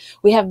here,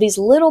 we have these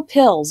little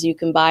pills you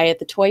can buy at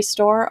the toy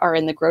store or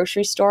in the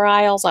grocery store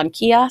aisles on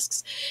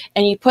kiosks,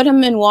 and you put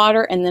them in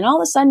water, and then all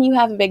of a sudden you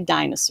have a big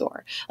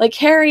dinosaur. Like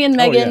Harry and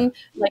Meghan,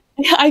 like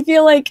I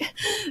feel like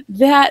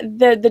that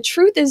the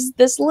truth is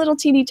this little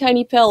teeny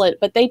tiny pill,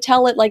 but they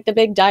tell it like the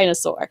big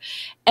dinosaur.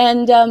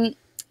 And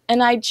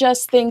I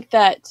just think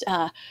that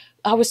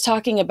I was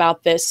talking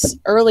about this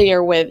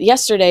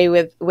yesterday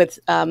with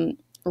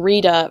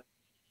Rita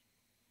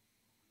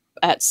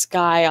at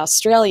Sky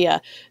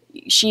Australia.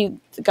 She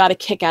got a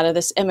kick out of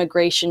this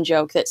immigration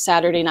joke that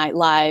Saturday Night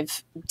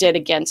Live did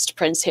against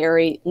Prince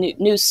Harry.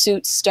 New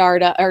Suits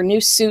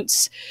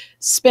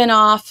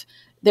spinoff.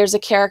 There's a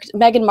character,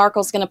 Meghan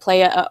Markle's going to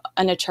play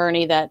an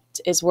attorney that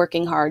is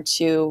working hard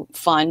to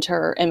fund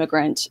her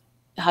immigrant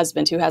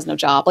husband who has no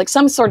job, like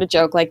some sort of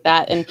joke like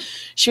that. And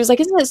she was like,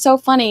 isn't it so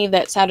funny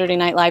that Saturday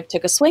Night Live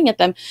took a swing at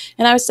them?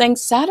 And I was saying,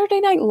 Saturday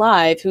Night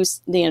Live,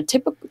 who's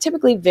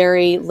typically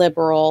very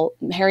liberal,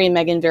 Harry and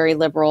Meghan very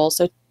liberal,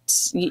 so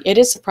it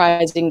is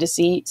surprising to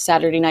see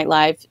Saturday Night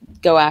Live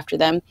go after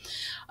them,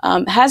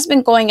 has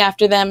been going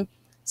after them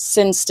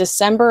since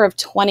December of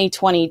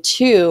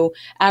 2022,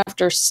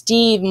 after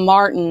Steve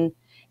Martin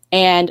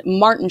and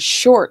Martin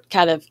Short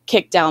kind of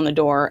kicked down the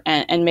door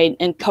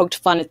and poked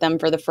fun at them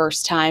for the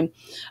first time.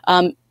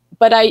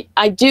 But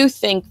I do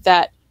think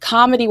that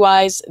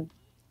comedy-wise,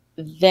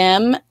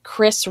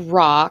 Chris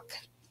Rock,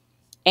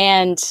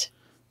 and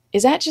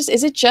is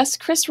it just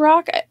Chris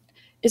Rock?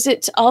 Is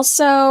it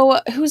also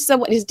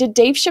did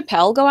Dave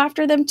Chappelle go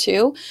after them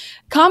too?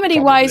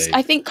 Comedy-wise,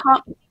 I think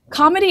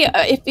comedy,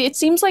 if it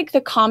seems like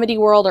the comedy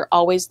world are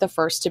always the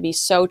first to be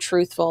so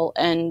truthful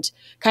and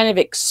kind of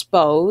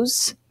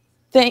expose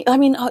thing. I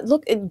mean,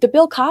 look, the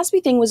Bill Cosby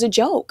thing was a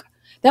joke.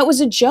 That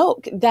was a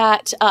joke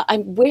that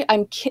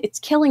it's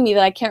killing me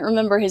that I can't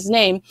remember his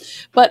name,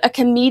 but a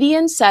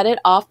comedian said it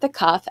off the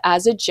cuff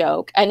as a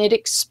joke, and it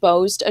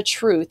exposed a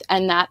truth,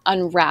 and that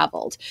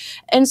unraveled.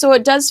 And so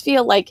it does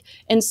feel like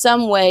in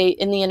some way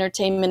in the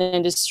entertainment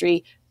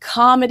industry,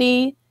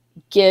 comedy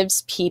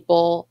gives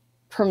people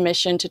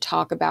permission to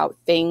talk about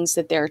things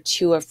that they're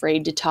too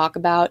afraid to talk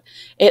about.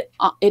 It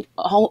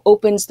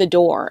opens the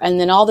door, and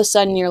then all of a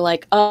sudden you're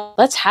like, oh,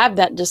 let's have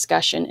that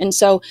discussion. And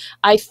so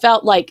I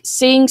felt like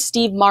seeing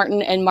Steve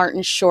Martin and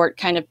Martin Short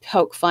kind of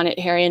poke fun at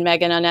Harry and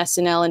Meghan on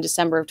SNL in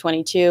December of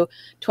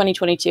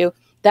 2022,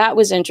 that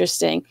was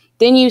interesting.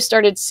 Then you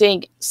started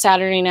seeing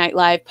Saturday Night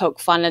Live poke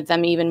fun at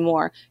them even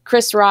more.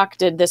 Chris Rock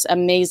did this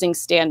amazing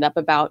stand-up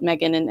about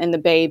Meghan and the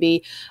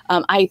baby.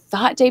 I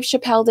thought Dave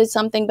Chappelle did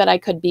something, but I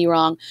could be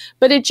wrong.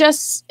 But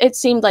it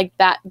seemed like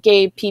that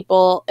gave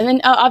people, and then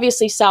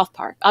obviously South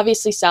Park.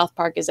 Obviously South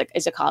Park is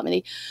a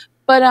comedy.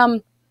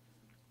 But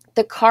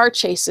the car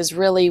chase is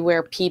really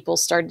where people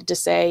started to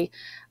say,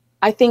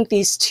 I think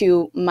these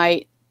two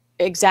might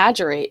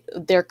exaggerate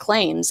their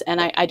claims, and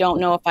I don't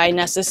know if I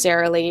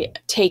necessarily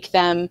take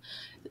them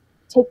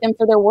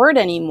for their word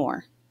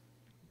anymore.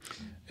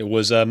 It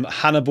was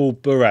Hannibal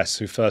Buress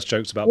who first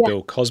joked about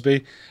Bill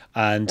Cosby,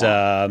 and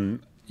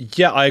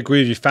I agree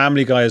with you.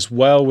 Family Guy as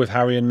well with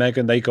Harry and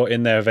Meghan, they got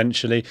in there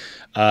eventually.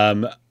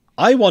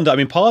 I wonder, I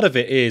mean, part of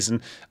it is,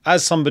 and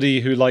as somebody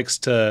who likes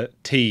to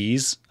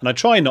tease, and I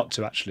try not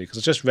to actually, because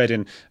I just read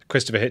in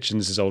Christopher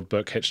Hitchens' old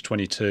book, Hitch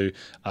 22,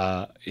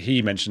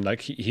 he mentioned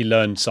like he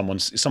learned someone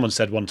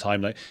said one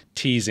time like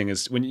teasing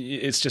is when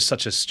it's just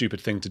such a stupid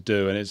thing to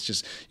do, and it's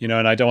just, and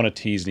I don't want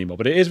to tease anymore,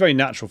 but it is very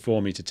natural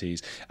for me to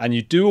tease, and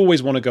you do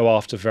always want to go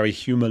after very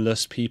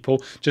humorless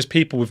people, just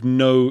people with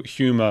no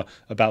humor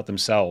about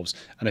themselves,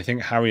 and I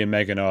think Harry and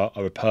Meghan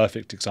are a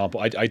perfect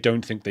example. I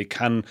don't think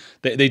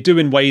they do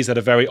in ways that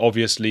are very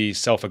obviously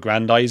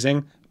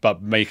self-aggrandizing,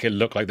 but make it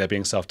look like they're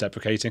being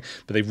self-deprecating,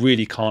 but they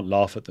really can't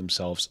laugh at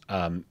themselves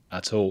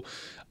at all.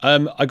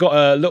 I got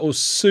a little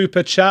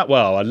super chat,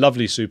 a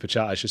lovely super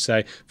chat, I should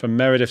say, from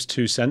Meredith's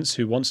 2 cents,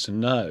 who wants to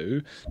know,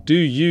 do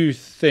you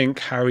think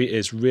Harry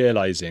is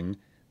realizing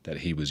that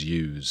he was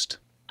used?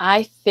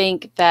 I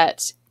think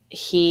that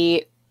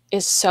he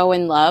is so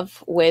in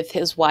love with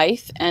his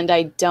wife, and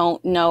I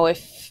don't know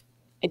if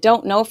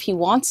he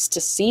wants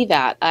to see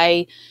that.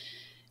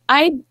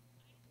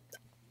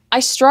 I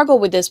struggle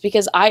with this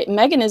because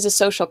Meghan is a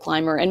social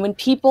climber. And when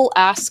people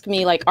ask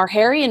me, like, are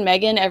Harry and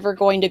Meghan ever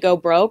going to go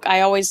broke?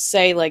 I always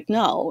say, like,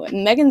 no,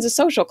 Meghan's a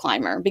social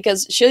climber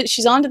because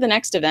she's on to the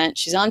next event.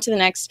 She's on to the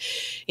next,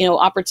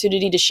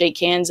 opportunity to shake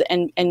hands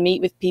and meet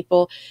with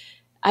people.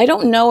 I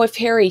don't know if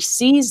Harry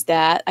sees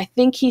that. I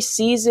think he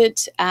sees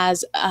it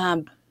as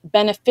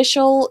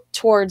beneficial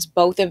towards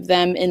both of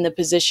them in the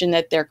position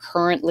that they're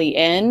currently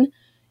in,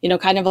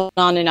 kind of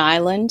on an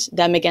island,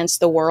 them against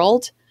the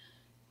world.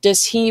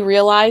 Does he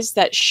realize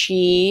that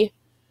she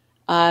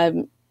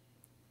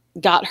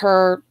got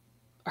her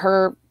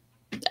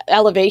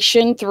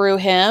elevation through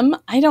him.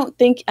 I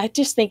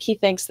just think he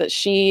thinks that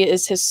she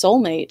is his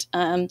soulmate.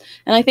 And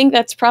I think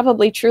that's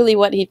probably truly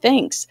what he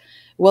thinks.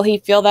 Will he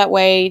feel that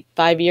way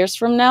 5 years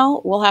from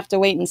now? We'll have to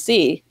wait and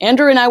see.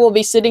 Andrew and I will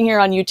be sitting here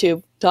on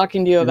YouTube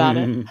talking to you about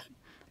it.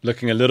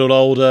 Looking a little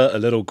older, a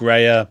little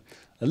grayer,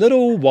 a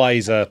little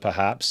wiser,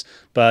 perhaps.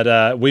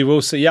 But we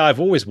will see. Yeah, I've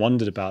always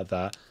wondered about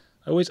that.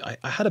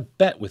 I had a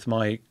bet with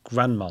my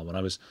grandma when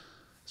I was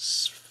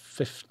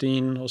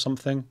 15 or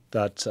something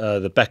that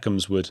the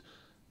Beckhams would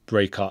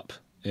break up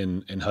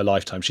in her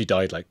lifetime. She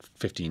died like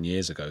 15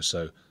 years ago,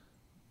 so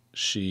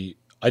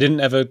I didn't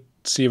ever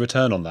see a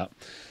return on that.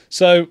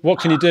 So what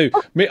can you do?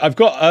 I've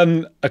got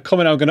a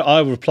comment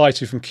I will reply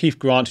to from Keith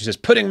Grant, who says,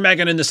 putting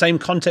Meghan in the same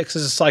context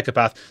as a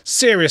psychopath.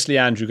 Seriously,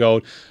 Andrew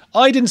Gold.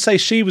 I didn't say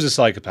she was a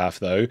psychopath,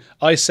 though.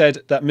 I said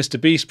that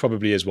Mr. Beast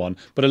probably is one,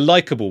 but a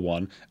likable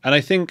one. And I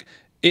think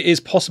it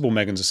is possible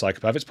Meghan's a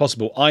psychopath. It's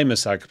possible I'm a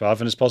psychopath,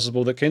 and it's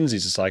possible that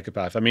Kinsey's a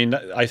psychopath. I mean,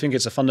 I think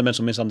it's a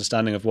fundamental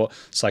misunderstanding of what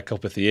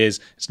psychopathy is.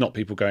 It's not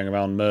people going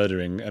around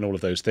murdering and all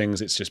of those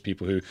things. It's just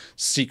people who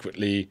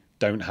secretly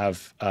don't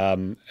have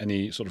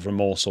any sort of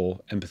remorse or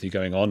empathy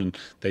going on, and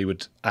they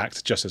would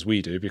act just as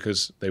we do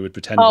because they would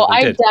pretend that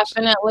they did. I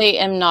definitely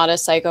am not a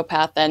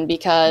psychopath then,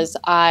 because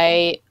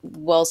I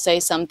will say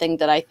something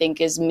that I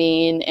think is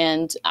mean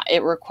and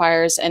it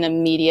requires an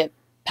immediate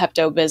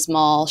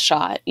Pepto-Bismol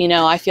shot.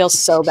 I feel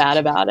so bad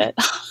about it.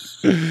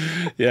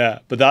 Yeah,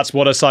 but that's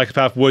what a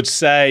psychopath would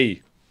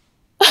say.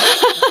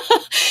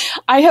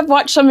 I have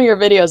watched some of your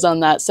videos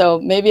on that, so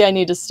maybe I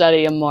need to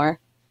study them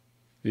more.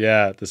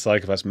 Yeah, the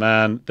psychopaths,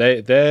 man.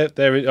 They're.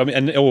 I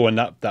mean, and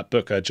that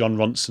book, John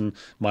Ronson,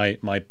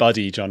 my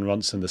buddy John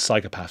Ronson, The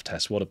Psychopath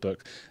Test. What a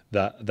book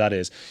that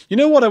is. You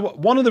know what?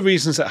 One of the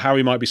reasons that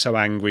Harry might be so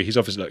angry, he's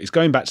obviously he's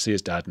going back to see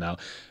his dad now.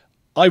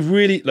 I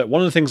really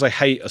one of the things I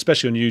hate,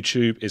 especially on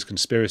YouTube, is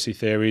conspiracy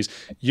theories.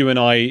 You and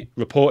I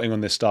reporting on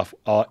this stuff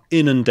are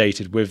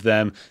inundated with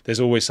them.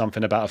 There's always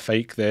something about a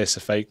fake this, a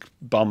fake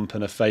bump,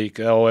 and a fake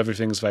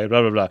everything's fake,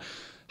 blah blah blah.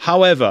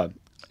 However,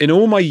 in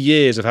all my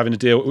years of having to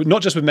deal,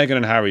 not just with Meghan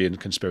and Harry and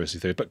conspiracy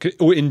theory, but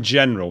in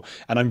general,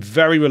 and I'm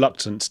very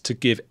reluctant to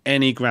give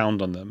any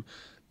ground on them,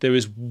 there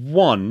is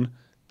one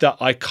that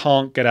I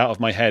can't get out of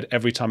my head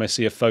every time I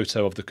see a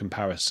photo of the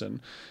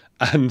comparison.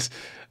 And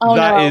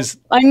is...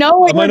 I know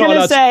what you're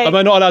going to say. Am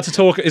I not allowed to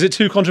talk? Is it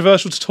too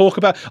controversial to talk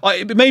about?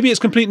 Maybe it's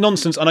complete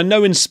nonsense. And I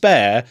know in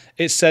Spare,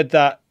 it said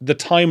that the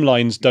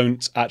timelines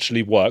don't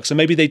actually work. So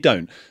maybe they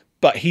don't.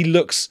 But he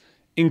looks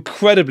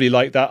incredibly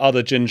like that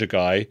other ginger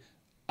guy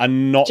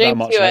and not James that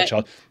much Hewitt. like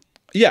Charles.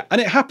 Yeah,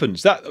 and it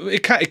happens.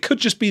 It could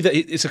just be that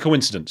it's a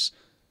coincidence.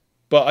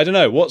 But I don't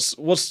know. What's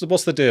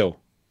the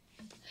deal?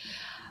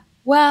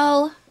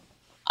 Well...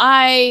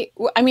 I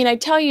mean, I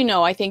tell you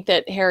no, I think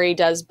that Harry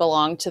does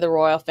belong to the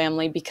royal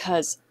family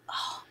because,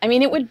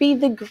 it would be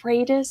the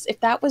greatest, if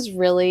that was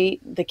really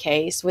the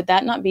case, would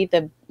that not be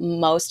the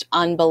most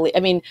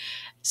unbelievable,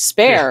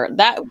 Spare,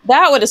 that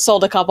would have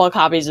sold a couple of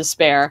copies of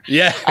Spare.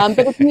 Yeah.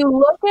 But if you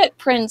look at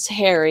Prince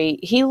Harry,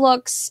 he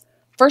looks,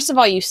 first of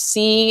all, you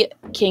see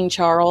King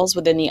Charles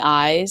within the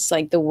eyes,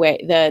 like the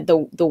way,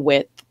 the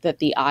width that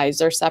the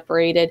eyes are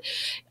separated.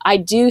 I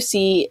do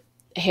see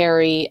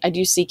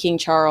King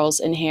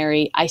Charles and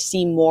Harry. I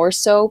see more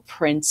so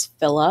Prince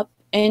Philip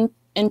and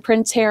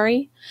Prince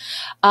Harry.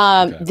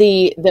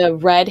 Okay. The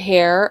red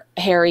hair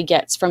Harry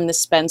gets from the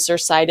Spencer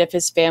side of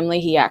his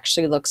family. He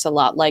actually looks a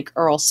lot like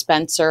Earl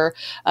Spencer,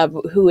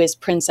 who is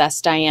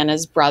Princess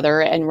Diana's brother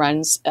and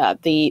runs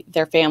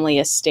their family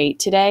estate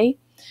today.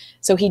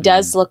 So he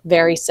does look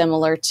very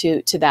similar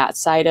to that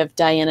side of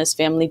Diana's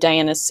family.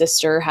 Diana's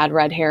sister had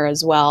red hair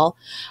as well.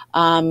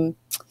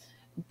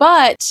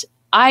 But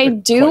I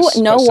do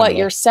know what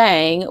you're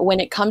saying when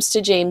it comes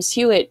to James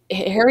Hewitt.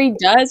 Harry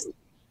does.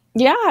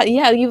 Yeah.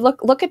 You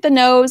look at the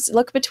nose,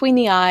 look between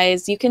the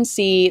eyes. You can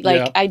see,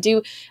 I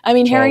do.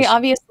 Charles. Harry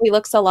obviously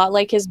looks a lot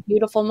like his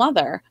beautiful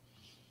mother.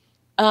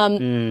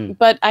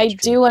 But I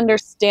do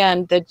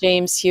understand the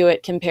James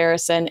Hewitt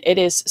comparison.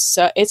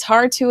 It's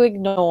hard to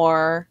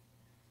ignore,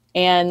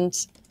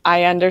 and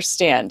I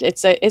understand.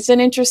 It's an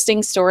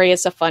interesting story.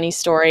 It's a funny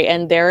story.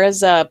 And there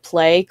is a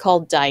play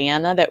called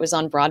Diana that was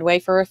on Broadway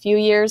for a few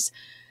years.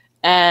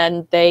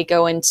 And they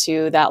go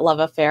into that love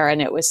affair.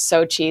 And it was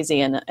so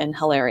cheesy and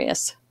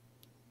hilarious.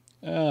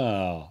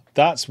 Oh,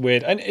 that's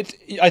weird. And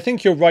I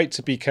think you're right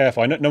to be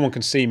careful. I know no one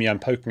can see me. I'm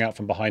poking out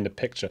from behind a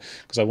picture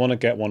because I want to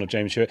get one of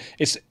James Hewitt.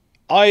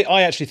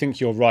 I actually think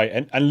you're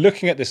right. And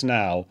looking at this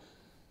now,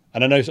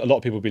 and I know a lot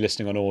of people will be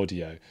listening on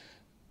audio,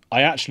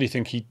 I actually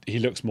think he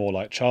looks more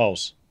like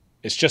Charles.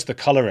 It's just the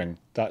colouring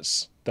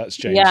that's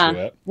James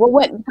Hewitt.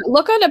 Well,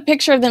 look at a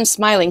picture of them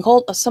smiling.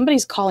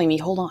 Somebody's calling me.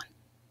 Hold on.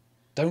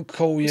 Don't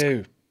call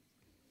you.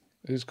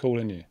 Who's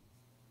calling you?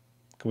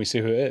 Can we see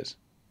who it is?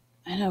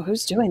 I know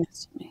who's doing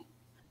this to me.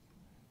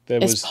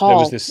 It's Paul. There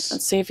was this.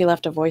 Let's see if he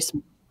left a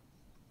voicemail.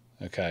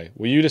 Okay.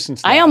 Will you listen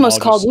to that? I almost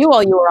called you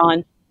while you were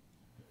on.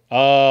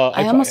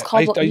 I almost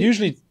called. I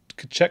usually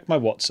could check my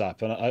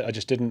WhatsApp, and I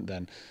just didn't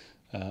then.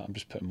 I'm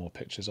just putting more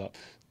pictures up.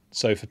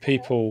 So for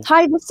people...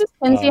 Hi, this is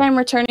Lindsay. I'm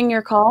returning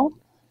your call.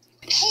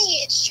 Hey,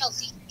 it's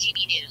Chelsea from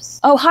GB News.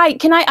 Oh, hi.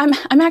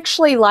 I'm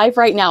actually live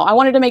right now. I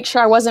wanted to make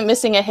sure I wasn't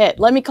missing a hit.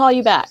 Let me call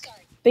you back.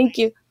 Thank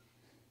you.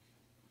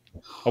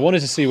 I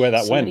wanted to see where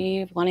that went.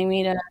 Somebody wanting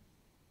me to...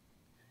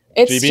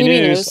 It's GB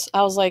News.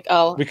 I was like,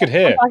 oh. We could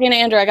hear. I'm talking to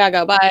Andrew. I gotta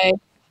go. Bye.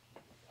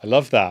 I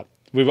love that.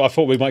 I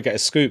thought we might get a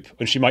scoop,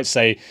 and she might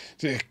say,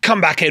 "Come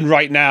back in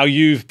right now.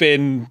 You've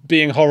been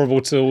being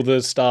horrible to all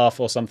the staff,"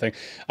 or something.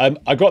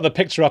 I got the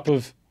picture up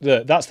of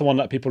that's the one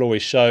that people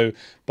always show,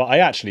 but I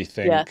actually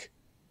think,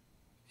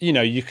 you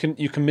know, you can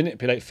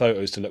manipulate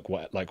photos to look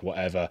like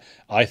whatever.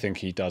 I think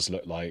he does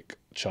look like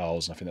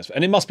Charles, and I think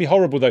and it must be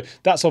horrible though.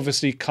 That's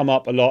obviously come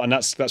up a lot, and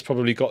that's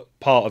probably got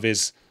part of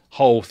his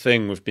whole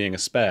thing with being a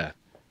spare.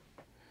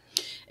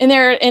 And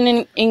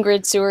in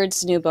Ingrid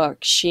Seward's new book,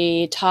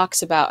 she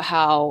talks about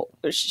how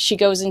she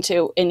goes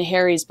into, in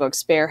Harry's book,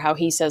 Spare, how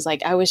he says,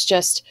 like, I was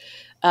just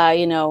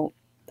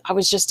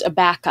a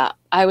backup.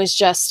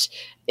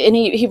 And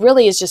he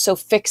really is just so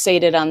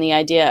fixated on the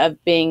idea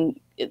of being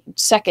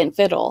second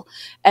fiddle,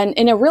 and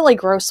in a really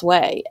gross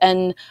way.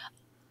 And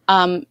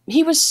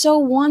he was so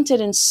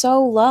wanted and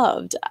so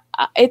loved.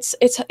 It's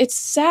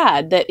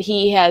sad that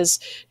he has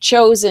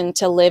chosen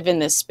to live in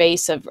this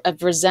space of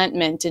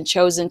resentment, and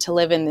chosen to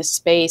live in this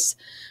space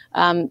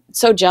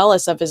so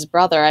jealous of his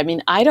brother. I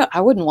mean, I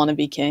wouldn't want to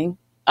be king.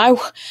 I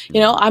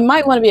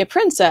might want to be a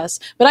princess,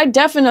 but I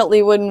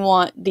definitely wouldn't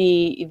want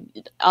the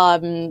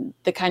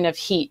kind of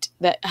heat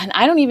that, and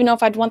I don't even know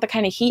if I'd want the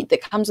kind of heat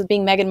that comes with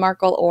being Meghan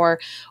Markle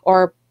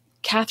or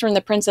Catherine,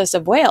 the Princess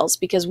of Wales,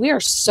 because we are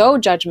so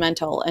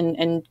judgmental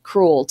and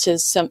cruel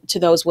to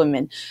those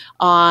women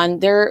on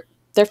their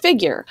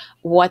figure,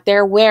 what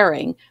they're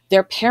wearing,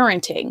 their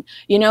parenting,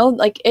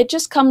 like it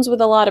just comes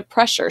with a lot of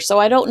pressure. So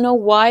I don't know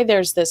why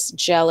there's this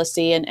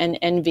jealousy and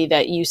envy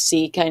that you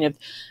see kind of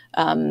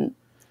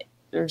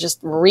just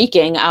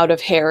reeking out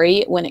of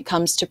Harry when it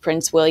comes to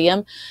Prince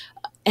William.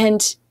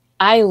 And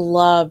I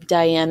love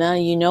Diana.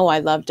 I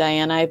love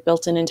Diana. I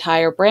built an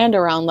entire brand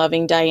around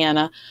loving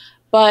Diana,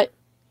 but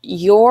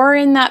you're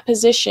in that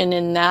position,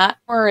 and that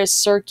rumor is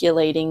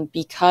circulating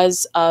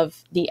because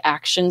of the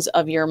actions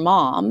of your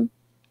mom.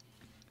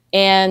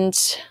 And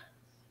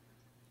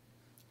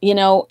you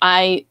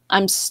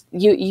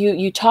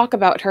talk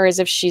about her as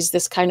if she's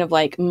this kind of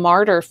like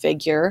martyr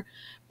figure,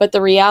 but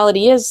the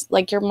reality is,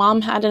 like, your mom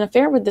had an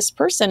affair with this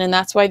person, and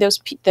that's why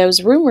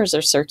those rumors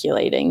are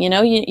circulating.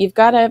 You've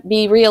got to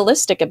be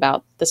realistic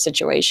about the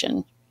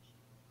situation.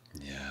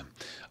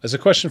 There's a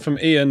question from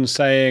Ian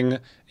saying,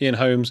 Ian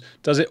Holmes,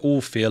 does it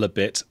all feel a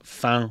bit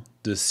fin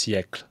de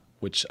siècle?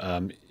 Which I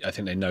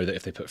think they know that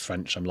if they put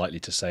French, I'm likely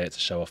to say it to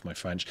show off my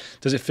French.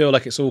 Does it feel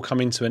like it's all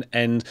coming to an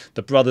end?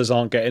 The brothers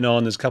aren't getting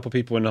on. There's a couple of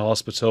people in the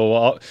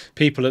hospital.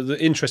 The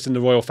interest in the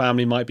royal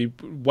family might be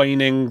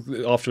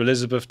waning after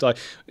Elizabeth died.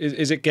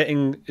 Is it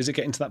getting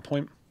to that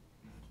point?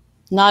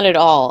 Not at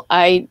all.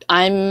 I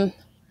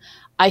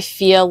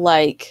feel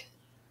like...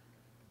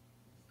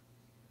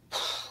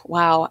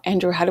 Wow,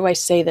 Andrew, how do I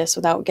say this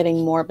without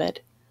getting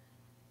morbid?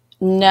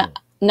 No,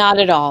 not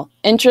at all.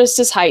 Interest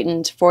is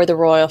heightened for the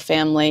royal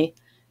family.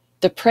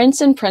 The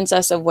Prince and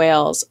Princess of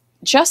Wales,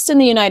 just in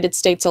the United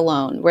States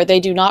alone, where they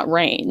do not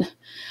reign,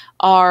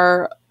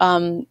 are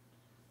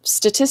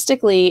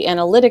statistically,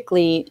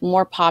 analytically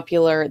more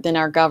popular than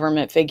our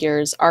government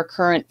figures, our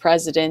current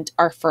president,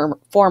 our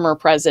former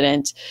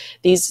president.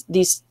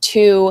 These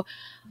two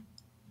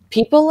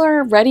people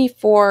are ready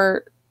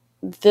for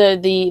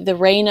the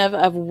reign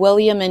of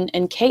William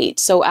and Kate.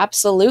 So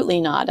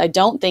absolutely not. I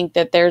don't think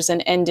that there's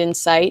an end in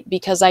sight,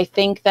 because I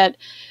think that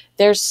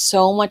there's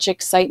so much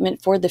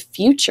excitement for the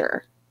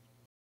future.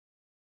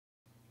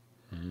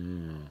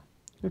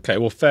 Okay,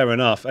 well, fair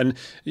enough. And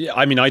yeah,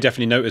 I mean, I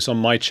definitely notice on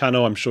my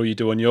channel, I'm sure you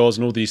do on yours,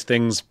 and all these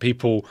things,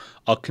 people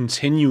are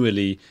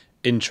continually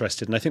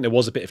interested. And I think there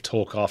was a bit of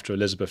talk after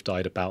Elizabeth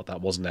died about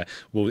that, wasn't there?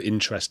 Will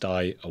interest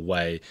die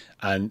away?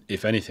 And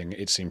if anything,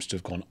 it seems to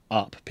have gone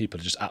up. People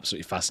are just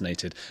absolutely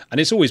fascinated.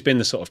 And it's always been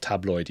the sort of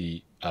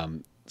tabloidy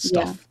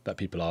stuff that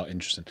people are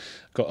interested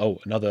in.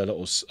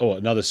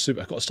 Another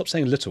super. I've got to stop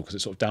saying little because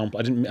it's sort of down.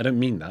 I don't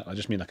mean that. I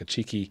just mean like a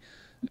cheeky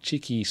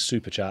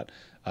super chat.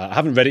 I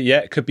haven't read it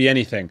yet. It could be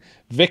anything.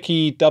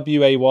 Vicky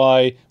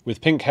WAY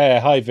with pink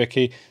hair, hi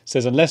Vicky,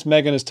 says, unless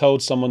Meghan has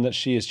told someone that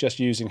she is just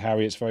using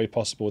Harry, it's very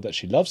possible that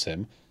she loves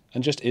him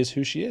and just is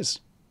who she is.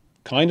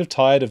 Kind of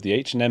tired of the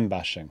H&M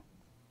bashing.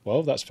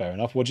 Well, that's fair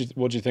enough. What do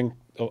you think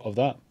of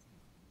that?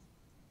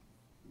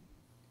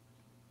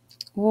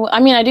 Well, I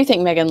mean, I do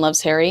think Meghan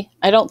loves Harry.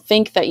 I don't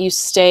think that you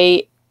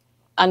stay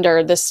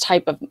under this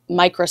type of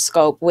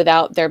microscope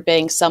without there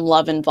being some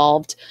love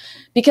involved,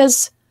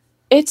 because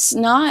it's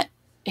not...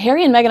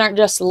 Harry and Meghan aren't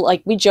just,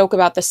 like, we joke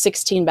about the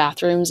 16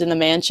 bathrooms in the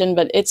mansion,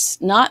 but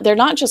they're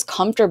not just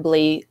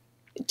comfortably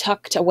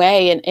tucked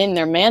away in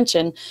their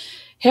mansion.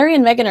 Harry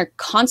and Meghan are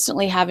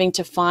constantly having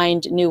to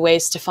find new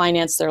ways to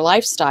finance their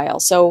lifestyle.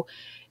 So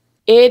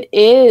it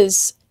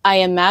is, I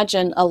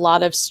imagine, a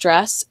lot of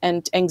stress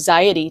and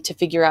anxiety to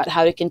figure out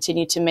how to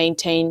continue to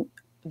maintain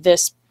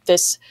this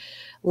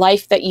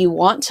life that you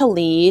want to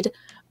lead.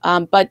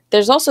 But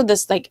there's also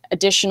this like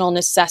additional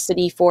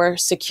necessity for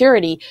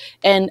security.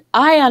 And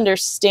I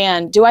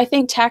understand, do I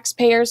think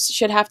taxpayers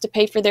should have to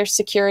pay for their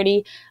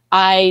security?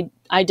 I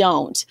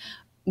don't.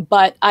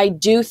 But I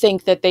do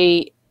think that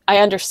I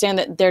understand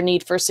that their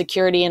need for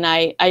security, and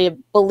I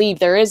believe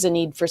there is a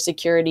need for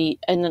security.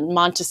 In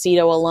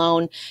Montecito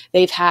alone,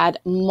 they've had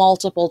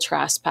multiple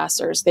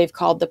trespassers. They've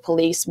called the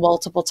police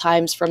multiple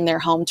times from their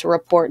home to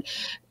report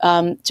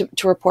to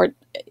report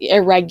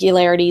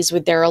irregularities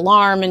with their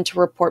alarm and to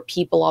report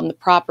people on the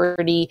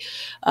property,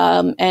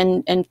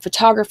 and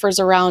photographers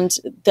around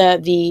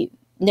the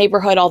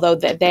neighborhood. Although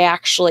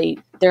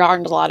there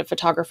aren't a lot of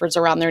photographers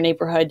around their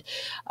neighborhood.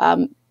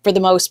 For the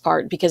most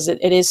part, because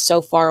it is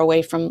so far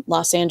away from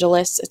Los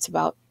Angeles. It's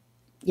about,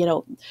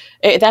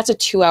 that's a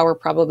 2-hour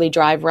probably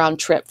drive round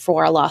trip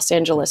for a Los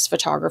Angeles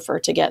photographer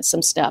to get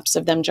some snaps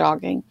of them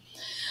jogging.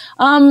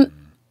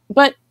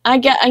 But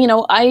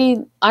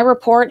I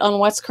report on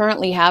what's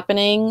currently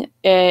happening.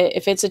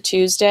 If it's a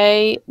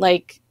Tuesday,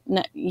 like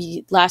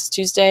last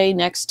Tuesday,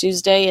 next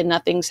Tuesday, and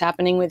nothing's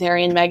happening with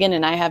Harry and Meghan,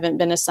 and I haven't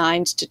been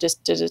assigned to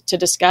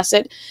discuss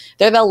it,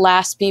 they're the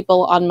last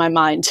people on my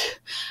mind.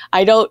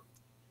 I don't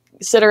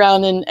sit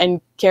around and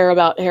care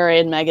about Harry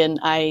and Meghan.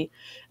 I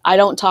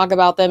don't talk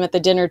about them at the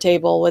dinner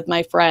table with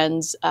my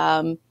friends.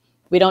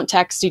 We don't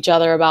text each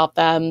other about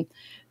them.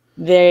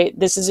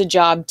 This is a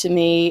job to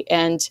me.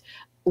 And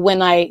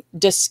when I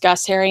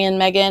discuss Harry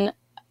and Meghan,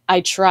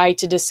 I try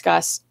to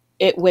discuss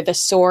it with a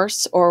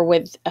source or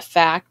with a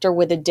fact or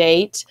with a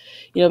date.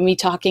 Me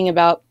talking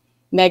about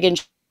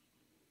Meghan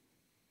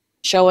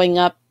showing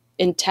up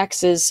in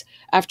Texas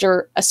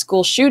after a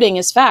school shooting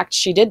is fact.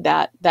 She did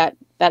that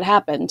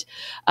happened.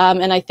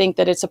 And I think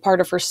that it's a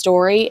part of her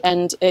story,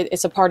 and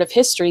it's a part of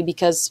history,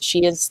 because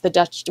she is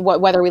the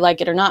whether we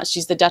like it or not,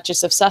 she's the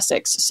Duchess of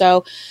Sussex.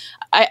 So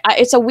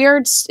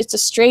it's a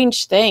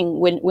strange thing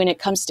when it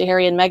comes to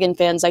Harry and Meghan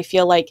fans. I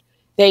feel like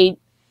they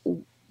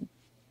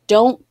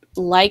don't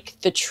like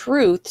the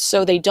truth,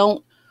 so they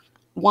don't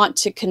want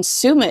to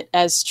consume it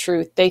as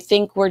truth. They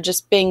think we're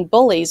just being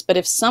bullies. But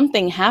if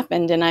something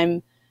happened and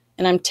I'm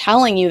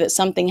telling you that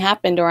something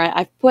happened, or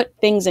I've put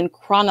things in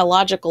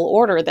chronological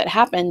order that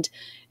happened,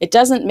 it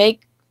doesn't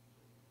make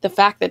the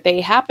fact that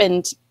they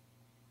happened.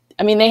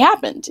 I mean, they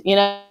happened,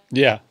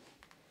 Yeah.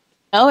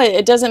 No,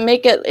 it doesn't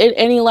make it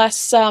any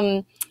less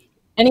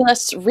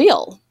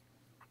real.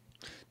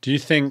 Do you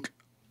think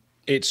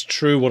it's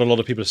true what a lot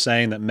of people are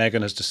saying, that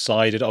Meghan has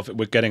decided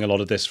we're getting a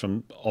lot of this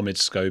from Omid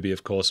Scobie,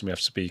 of course, and we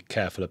have to be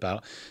careful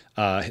about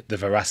the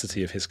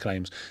veracity of his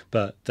claims,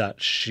 but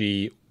that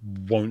she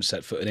won't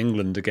set foot in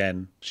England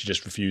again? She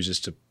just refuses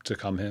to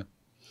come here.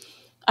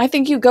 I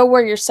think you go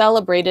where you're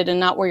celebrated and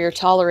not where you're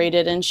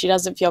tolerated, and she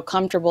doesn't feel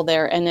comfortable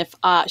there. And if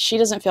she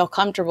doesn't feel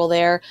comfortable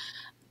there,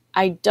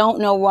 I don't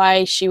know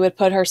why she would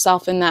put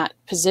herself in that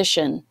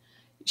position.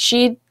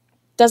 She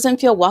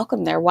doesn't feel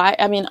welcome there. Why?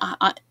 I mean,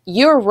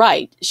 you're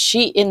right.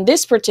 In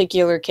this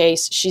particular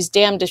case, she's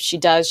damned if she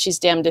does, she's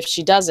damned if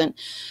she doesn't,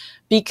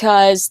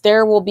 because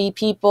there will be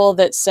people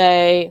that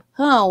say,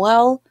 oh,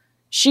 well,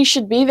 she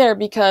should be there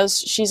because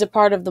she's a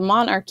part of the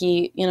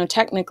monarchy,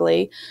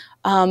 technically.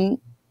 And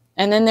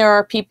then there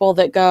are people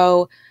that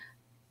go,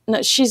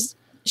 no, she's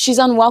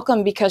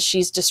unwelcome because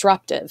she's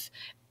disruptive.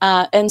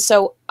 And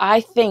so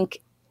I think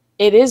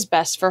it is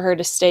best for her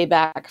to stay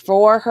back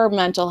for her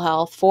mental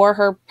health, for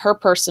her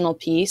personal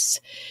peace,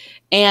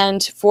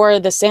 and for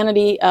the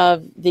sanity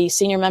of the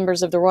senior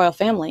members of the royal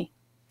family.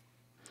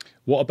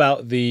 What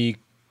about the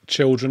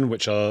children,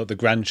 which are the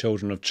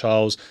grandchildren of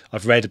Charles?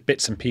 I've read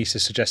bits and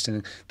pieces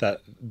suggesting that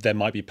there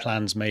might be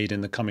plans made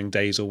in the coming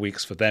days or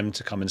weeks for them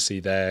to come and see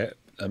their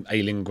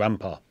ailing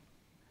grandpa.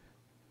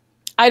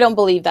 I don't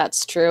believe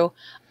that's true.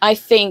 I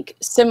think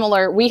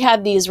we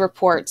had these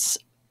reports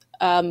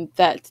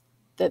that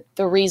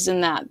the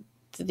reason that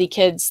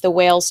the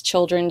Wales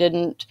children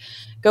didn't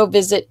go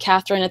visit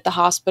Catherine at the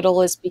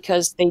hospital is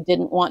because they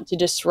didn't want to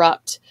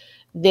disrupt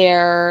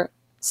their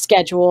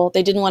schedule.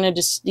 They didn't want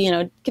to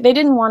they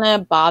didn't want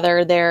to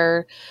bother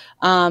their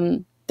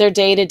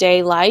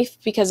day-to-day life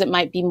because it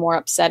might be more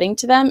upsetting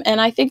to them. And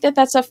I think that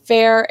that's a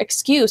fair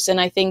excuse. And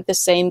I think the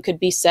same could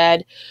be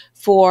said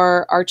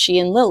for Archie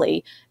and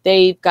Lily.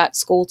 They've got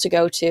school to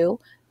go to.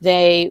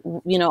 They,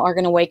 are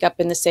going to wake up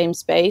in the same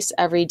space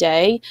every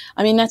day.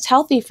 I mean, that's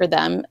healthy for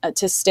them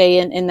to stay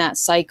in that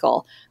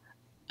cycle.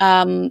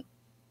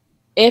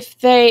 If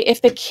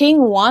the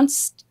king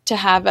wants to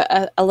have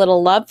a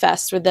little love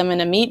fest with them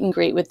and a meet and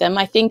greet with them,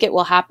 I think it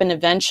will happen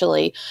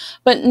eventually,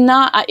 but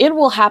it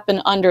will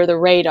happen under the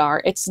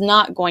radar. It's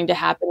not going to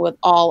happen with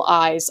all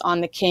eyes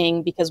on the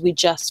king because we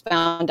just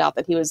found out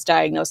that he was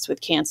diagnosed with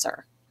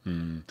cancer.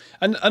 And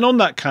on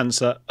that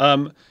cancer,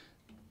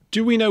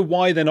 do we know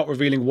why they're not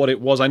revealing what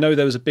it was? I know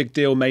there was a big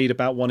deal made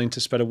about wanting to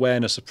spread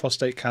awareness of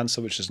prostate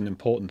cancer, which is an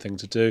important thing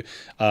to do.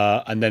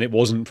 And then it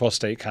wasn't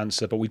prostate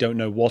cancer, but we don't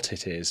know what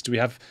it is. Do we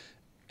have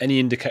any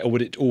indicator, or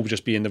would it all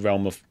just be in the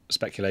realm of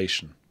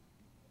speculation?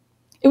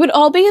 It would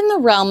all be in the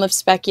realm of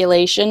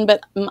speculation,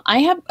 but I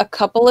have a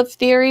couple of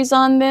theories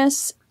on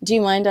this. Do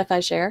you mind if I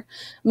share?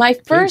 My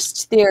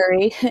first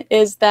theory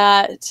is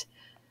that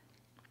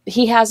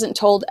he hasn't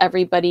told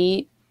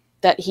everybody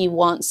that he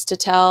wants to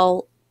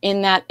tell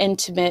in that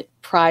intimate,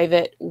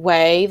 private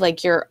way.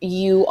 Like,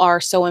 you are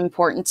so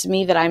important to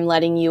me that I'm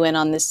letting you in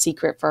on this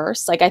secret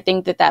first. Like, I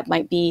think that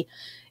might be,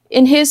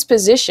 in his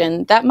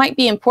position, that might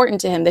be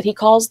important to him, that he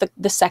calls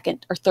the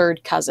second or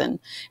third cousin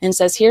and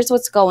says, here's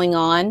what's going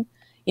on.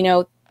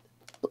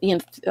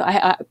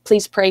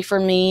 Please pray for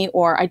me,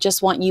 or I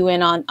just want you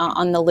in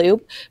on the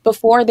loop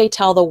before they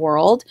tell the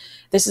world.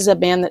 This is a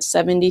man that's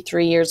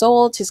 73 years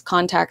old. His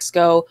contacts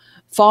go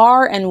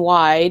far and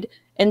wide.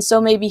 And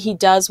so maybe he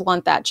does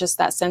want that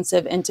sense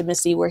of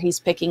intimacy where he's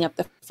picking up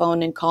the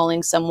phone and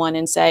calling someone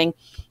and saying,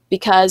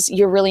 because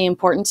you're really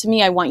important to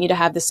me, I want you to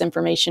have this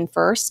information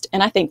first.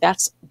 And I think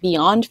that's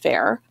beyond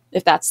fair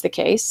if that's the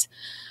case.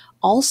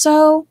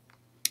 Also,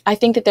 I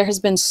think that there has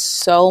been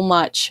so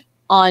much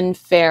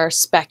unfair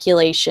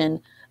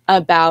speculation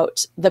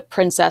about the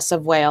Princess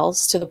of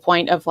Wales to the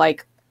point of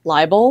like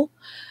libel.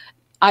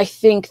 I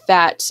think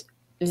that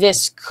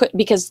this could,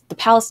 because the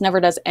palace never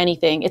does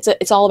anything.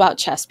 It's all about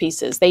chess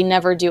pieces. They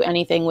never do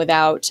anything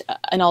without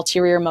an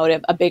ulterior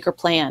motive, a bigger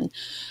plan.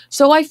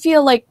 So I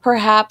feel like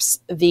perhaps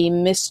the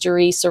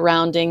mystery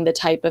surrounding the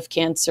type of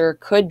cancer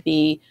could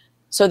be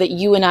so that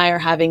you and I are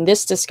having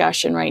this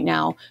discussion right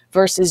now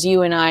versus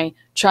you and I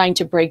trying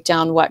to break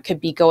down what could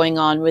be going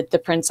on with the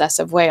Princess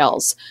of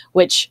Wales,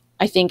 which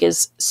I think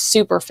is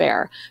super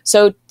fair.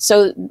 So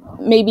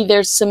maybe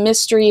there's some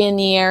mystery in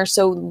the air.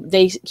 So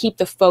they keep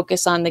the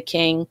focus on the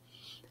king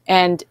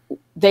and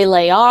they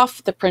lay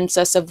off the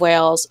Princess of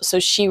Wales. So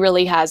she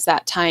really has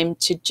that time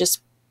to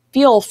just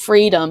feel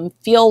freedom,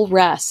 feel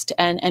rest,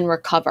 and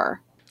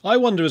recover. I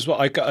wonder as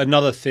well,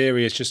 another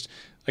theory is just,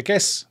 I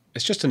guess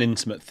it's just an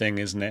intimate thing,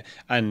 isn't it?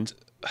 And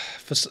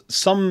for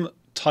some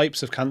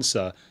types of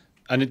cancer,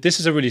 and this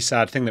is a really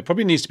sad thing that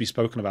probably needs to be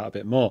spoken about a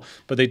bit more,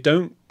 but they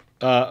don't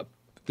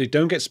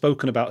get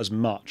spoken about as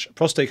much.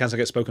 Prostate cancer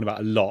gets spoken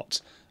about a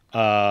lot,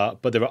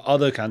 but there are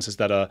other cancers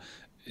that are,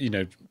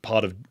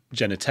 part of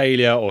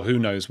genitalia or who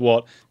knows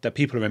what, that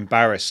people are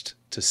embarrassed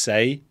to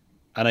say.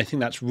 And I think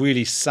that's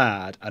really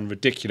sad and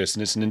ridiculous,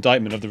 and it's an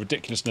indictment of the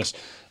ridiculousness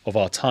of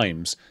our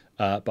times.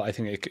 But I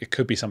think it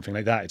could be something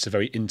like that. It's a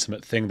very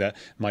intimate thing that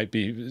might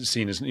be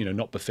seen as,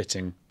 not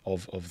befitting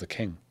of the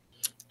king.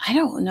 I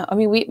don't know. I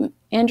mean,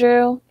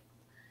 Andrew,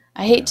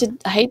 I hate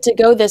to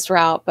go this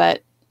route,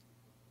 but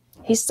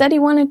he said he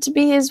wanted to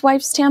be his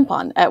wife's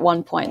tampon at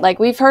one point. Like,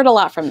 we've heard a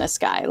lot from this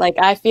guy. Like,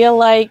 I feel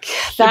like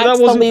that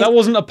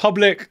wasn't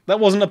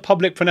a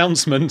public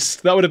pronouncement.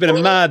 That would have been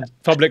a mad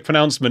public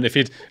pronouncement if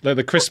he'd, like,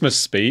 the Christmas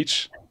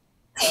speech.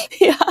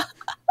 Yeah.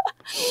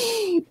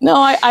 No,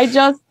 I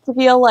just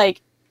feel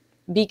like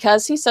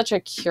because he's such a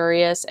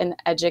curious and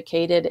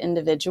educated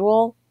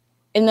individual,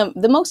 in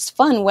the most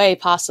fun way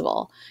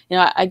possible.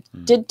 I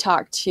did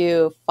talk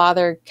to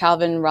Father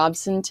Calvin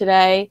Robinson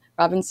today,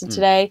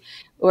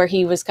 where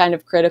he was kind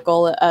of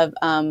critical of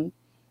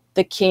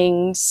the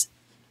king's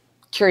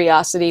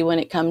curiosity when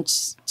it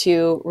comes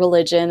to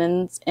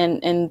religion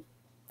and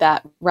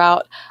that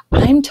route.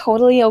 I'm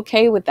totally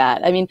okay with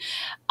that. I mean,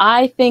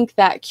 I think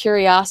that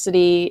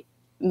curiosity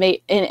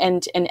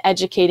and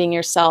educating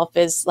yourself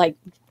is like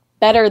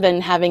better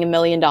than having $1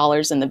 million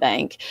in the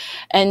bank.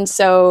 And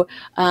so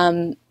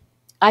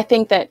I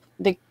think that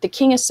the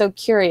king is so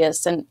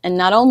curious, and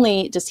not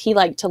only does he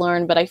like to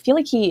learn, but I feel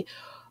like he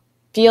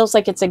feels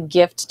like it's a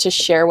gift to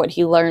share what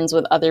he learns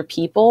with other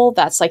people.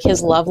 That's like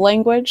his love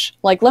language.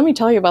 Like, let me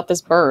tell you about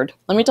this bird.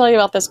 Let me tell you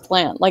about this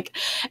plant. Like,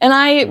 and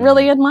I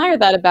really admire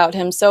that about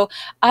him. So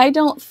I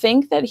don't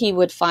think that he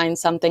would find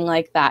something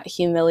like that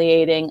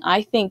humiliating.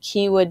 I think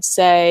he would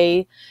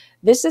say,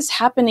 this is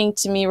happening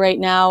to me right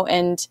now.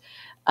 And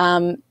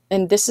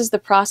this is the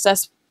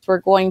process we're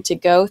going to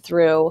go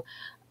through.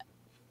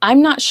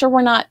 I'm not sure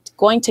we're not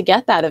going to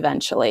get that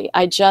eventually.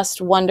 I just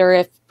wonder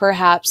if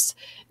perhaps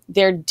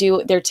they're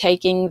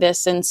taking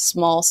this in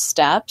small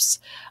steps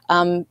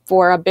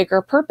for a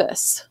bigger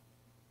purpose.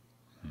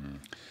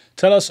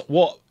 Tell us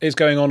what is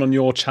going on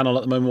your channel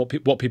at the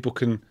moment.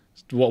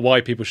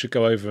 Why people should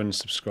go over and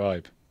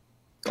subscribe.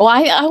 Well,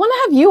 I want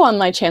to have you on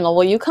my channel.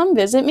 Will you come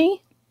visit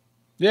me?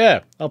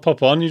 Yeah, I'll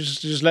pop on. You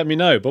just let me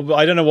know. But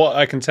I don't know what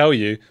I can tell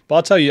you. But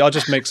I'll tell you. I'll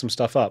just make some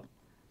stuff up.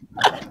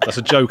 That's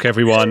a joke,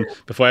 everyone.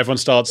 Before everyone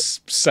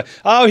starts,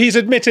 he's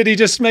admitted he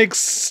just makes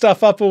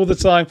stuff up all the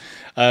time.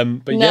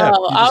 But no,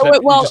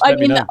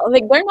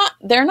 like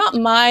they're not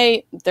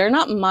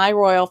my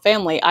royal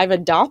family. I've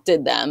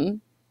adopted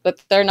them,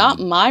 but they're not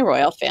my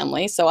royal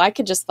family. So I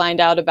could just find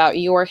out about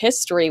your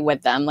history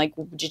with them. Like,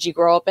 did you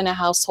grow up in a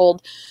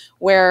household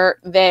where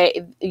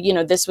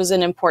this was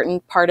an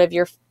important part of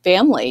your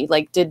family?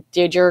 Like, did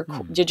your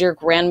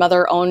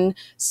grandmother own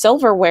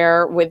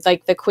silverware with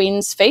like the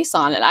queen's face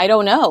on it? I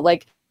don't know.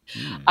 Like,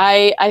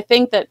 I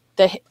think that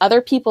the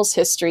other people's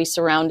history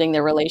surrounding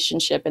their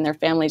relationship and their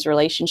family's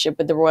relationship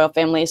with the royal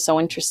family is so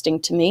interesting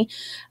to me.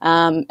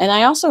 And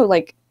I also,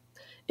 like,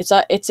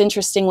 it's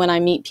interesting when I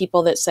meet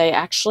people that say,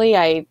 actually,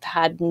 I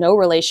had no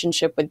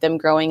relationship with them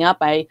growing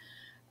up.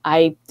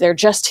 They're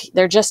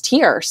just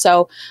here.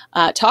 So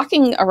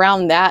talking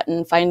around that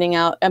and finding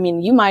out, I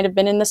mean, you might have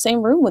been in the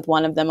same room with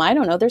one of them. I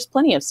don't know. There's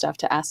plenty of stuff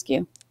to ask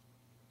you.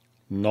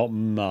 Not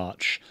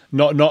much.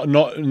 Not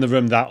in the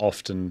room that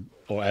often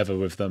or ever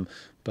with them.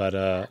 But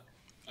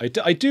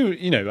I do,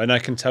 and I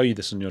can tell you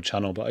this on your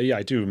channel, but yeah,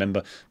 I do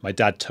remember my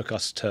dad took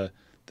us to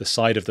the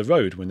side of the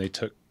road when they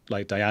took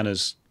like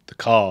Diana's, the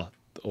car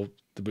or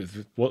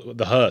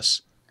the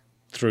hearse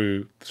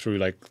through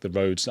like the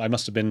roads. I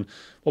must have been,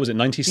 what was it,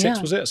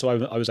 96 was it? So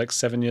I was like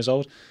 7 years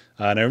old,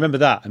 and I remember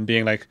that and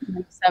being like,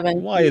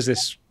 7. why is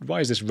this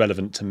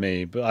relevant to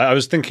me? But I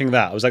was thinking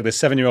that I was like this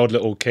 7-year-old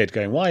little kid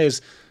going,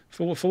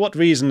 for what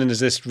reason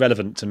is this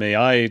relevant to me?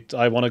 I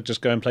want to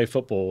just go and play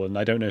football, and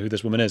I don't know who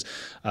this woman is.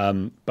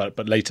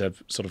 But later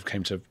sort of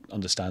came to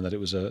understand that it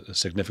was a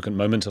significant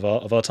moment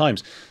of our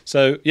times.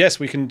 So yes,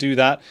 we can do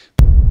that.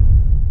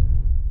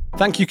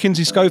 Thank you,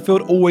 Kinsey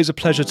Schofield. Always a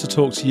pleasure to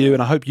talk to you,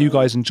 and I hope you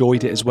guys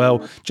enjoyed it as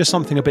well. Just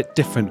something a bit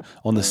different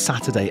on the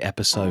Saturday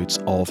episodes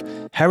of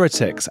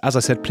Heretics. As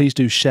I said, please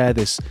do share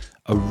this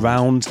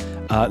around.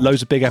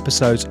 Loads of big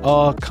episodes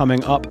are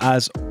coming up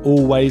as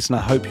always, and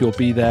I hope you'll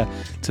be there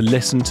to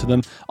listen to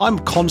them. I'm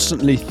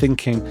constantly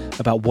thinking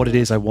about what it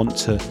is I want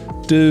to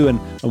do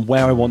and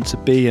where I want to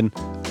be, and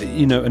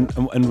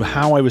and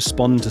how I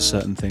respond to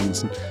certain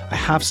things. And I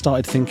have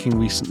started thinking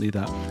recently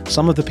that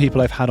some of the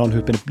people I've had on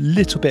who've been a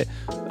little bit,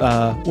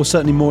 or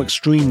certainly more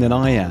extreme than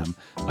I am,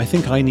 I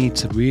think I need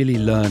to really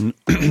learn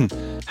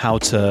how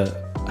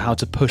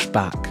to push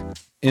back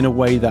in a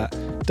way that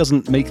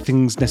doesn't make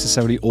things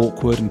necessarily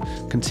awkward and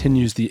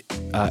continues the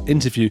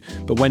interview.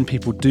 But when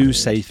people do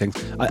say things,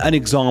 an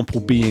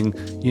example being,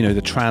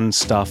 the trans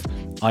stuff,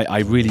 I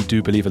really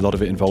do believe a lot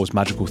of it involves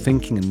magical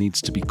thinking and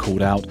needs to be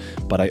called out.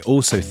 But I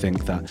also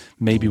think that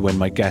maybe when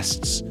my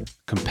guests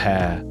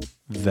compare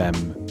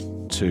them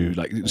to,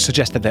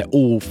 suggest that they're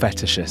all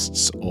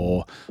fetishists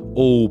or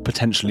all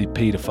potentially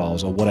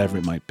paedophiles or whatever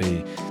it might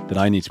be, that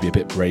I need to be a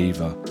bit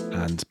braver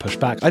and push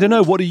back. I don't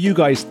know. What do you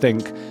guys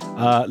think?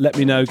 Let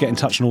me know. Get in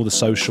touch on all the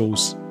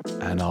socials,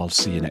 and I'll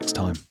see you next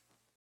time.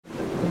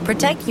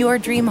 Protect your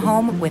dream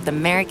home with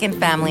American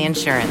Family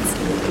Insurance.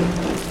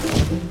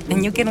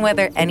 And you can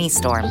weather any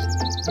storm.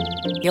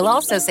 You'll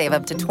also save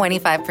up to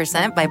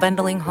 25% by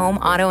bundling home,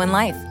 auto, and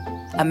life.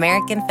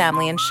 American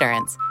Family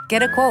Insurance.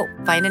 Get a quote.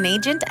 Find an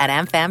agent at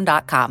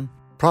amfam.com.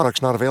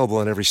 Products not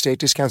available in every state.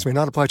 Discounts may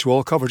not apply to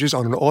all coverages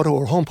on an auto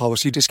or home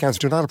policy. Discounts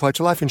do not apply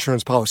to life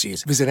insurance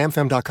policies. Visit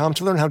amfam.com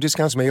to learn how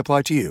discounts may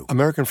apply to you.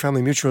 American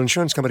Family Mutual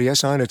Insurance Company,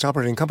 SI, and its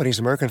operating companies,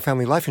 American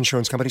Family Life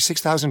Insurance Company,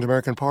 6000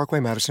 American Parkway,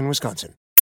 Madison, Wisconsin.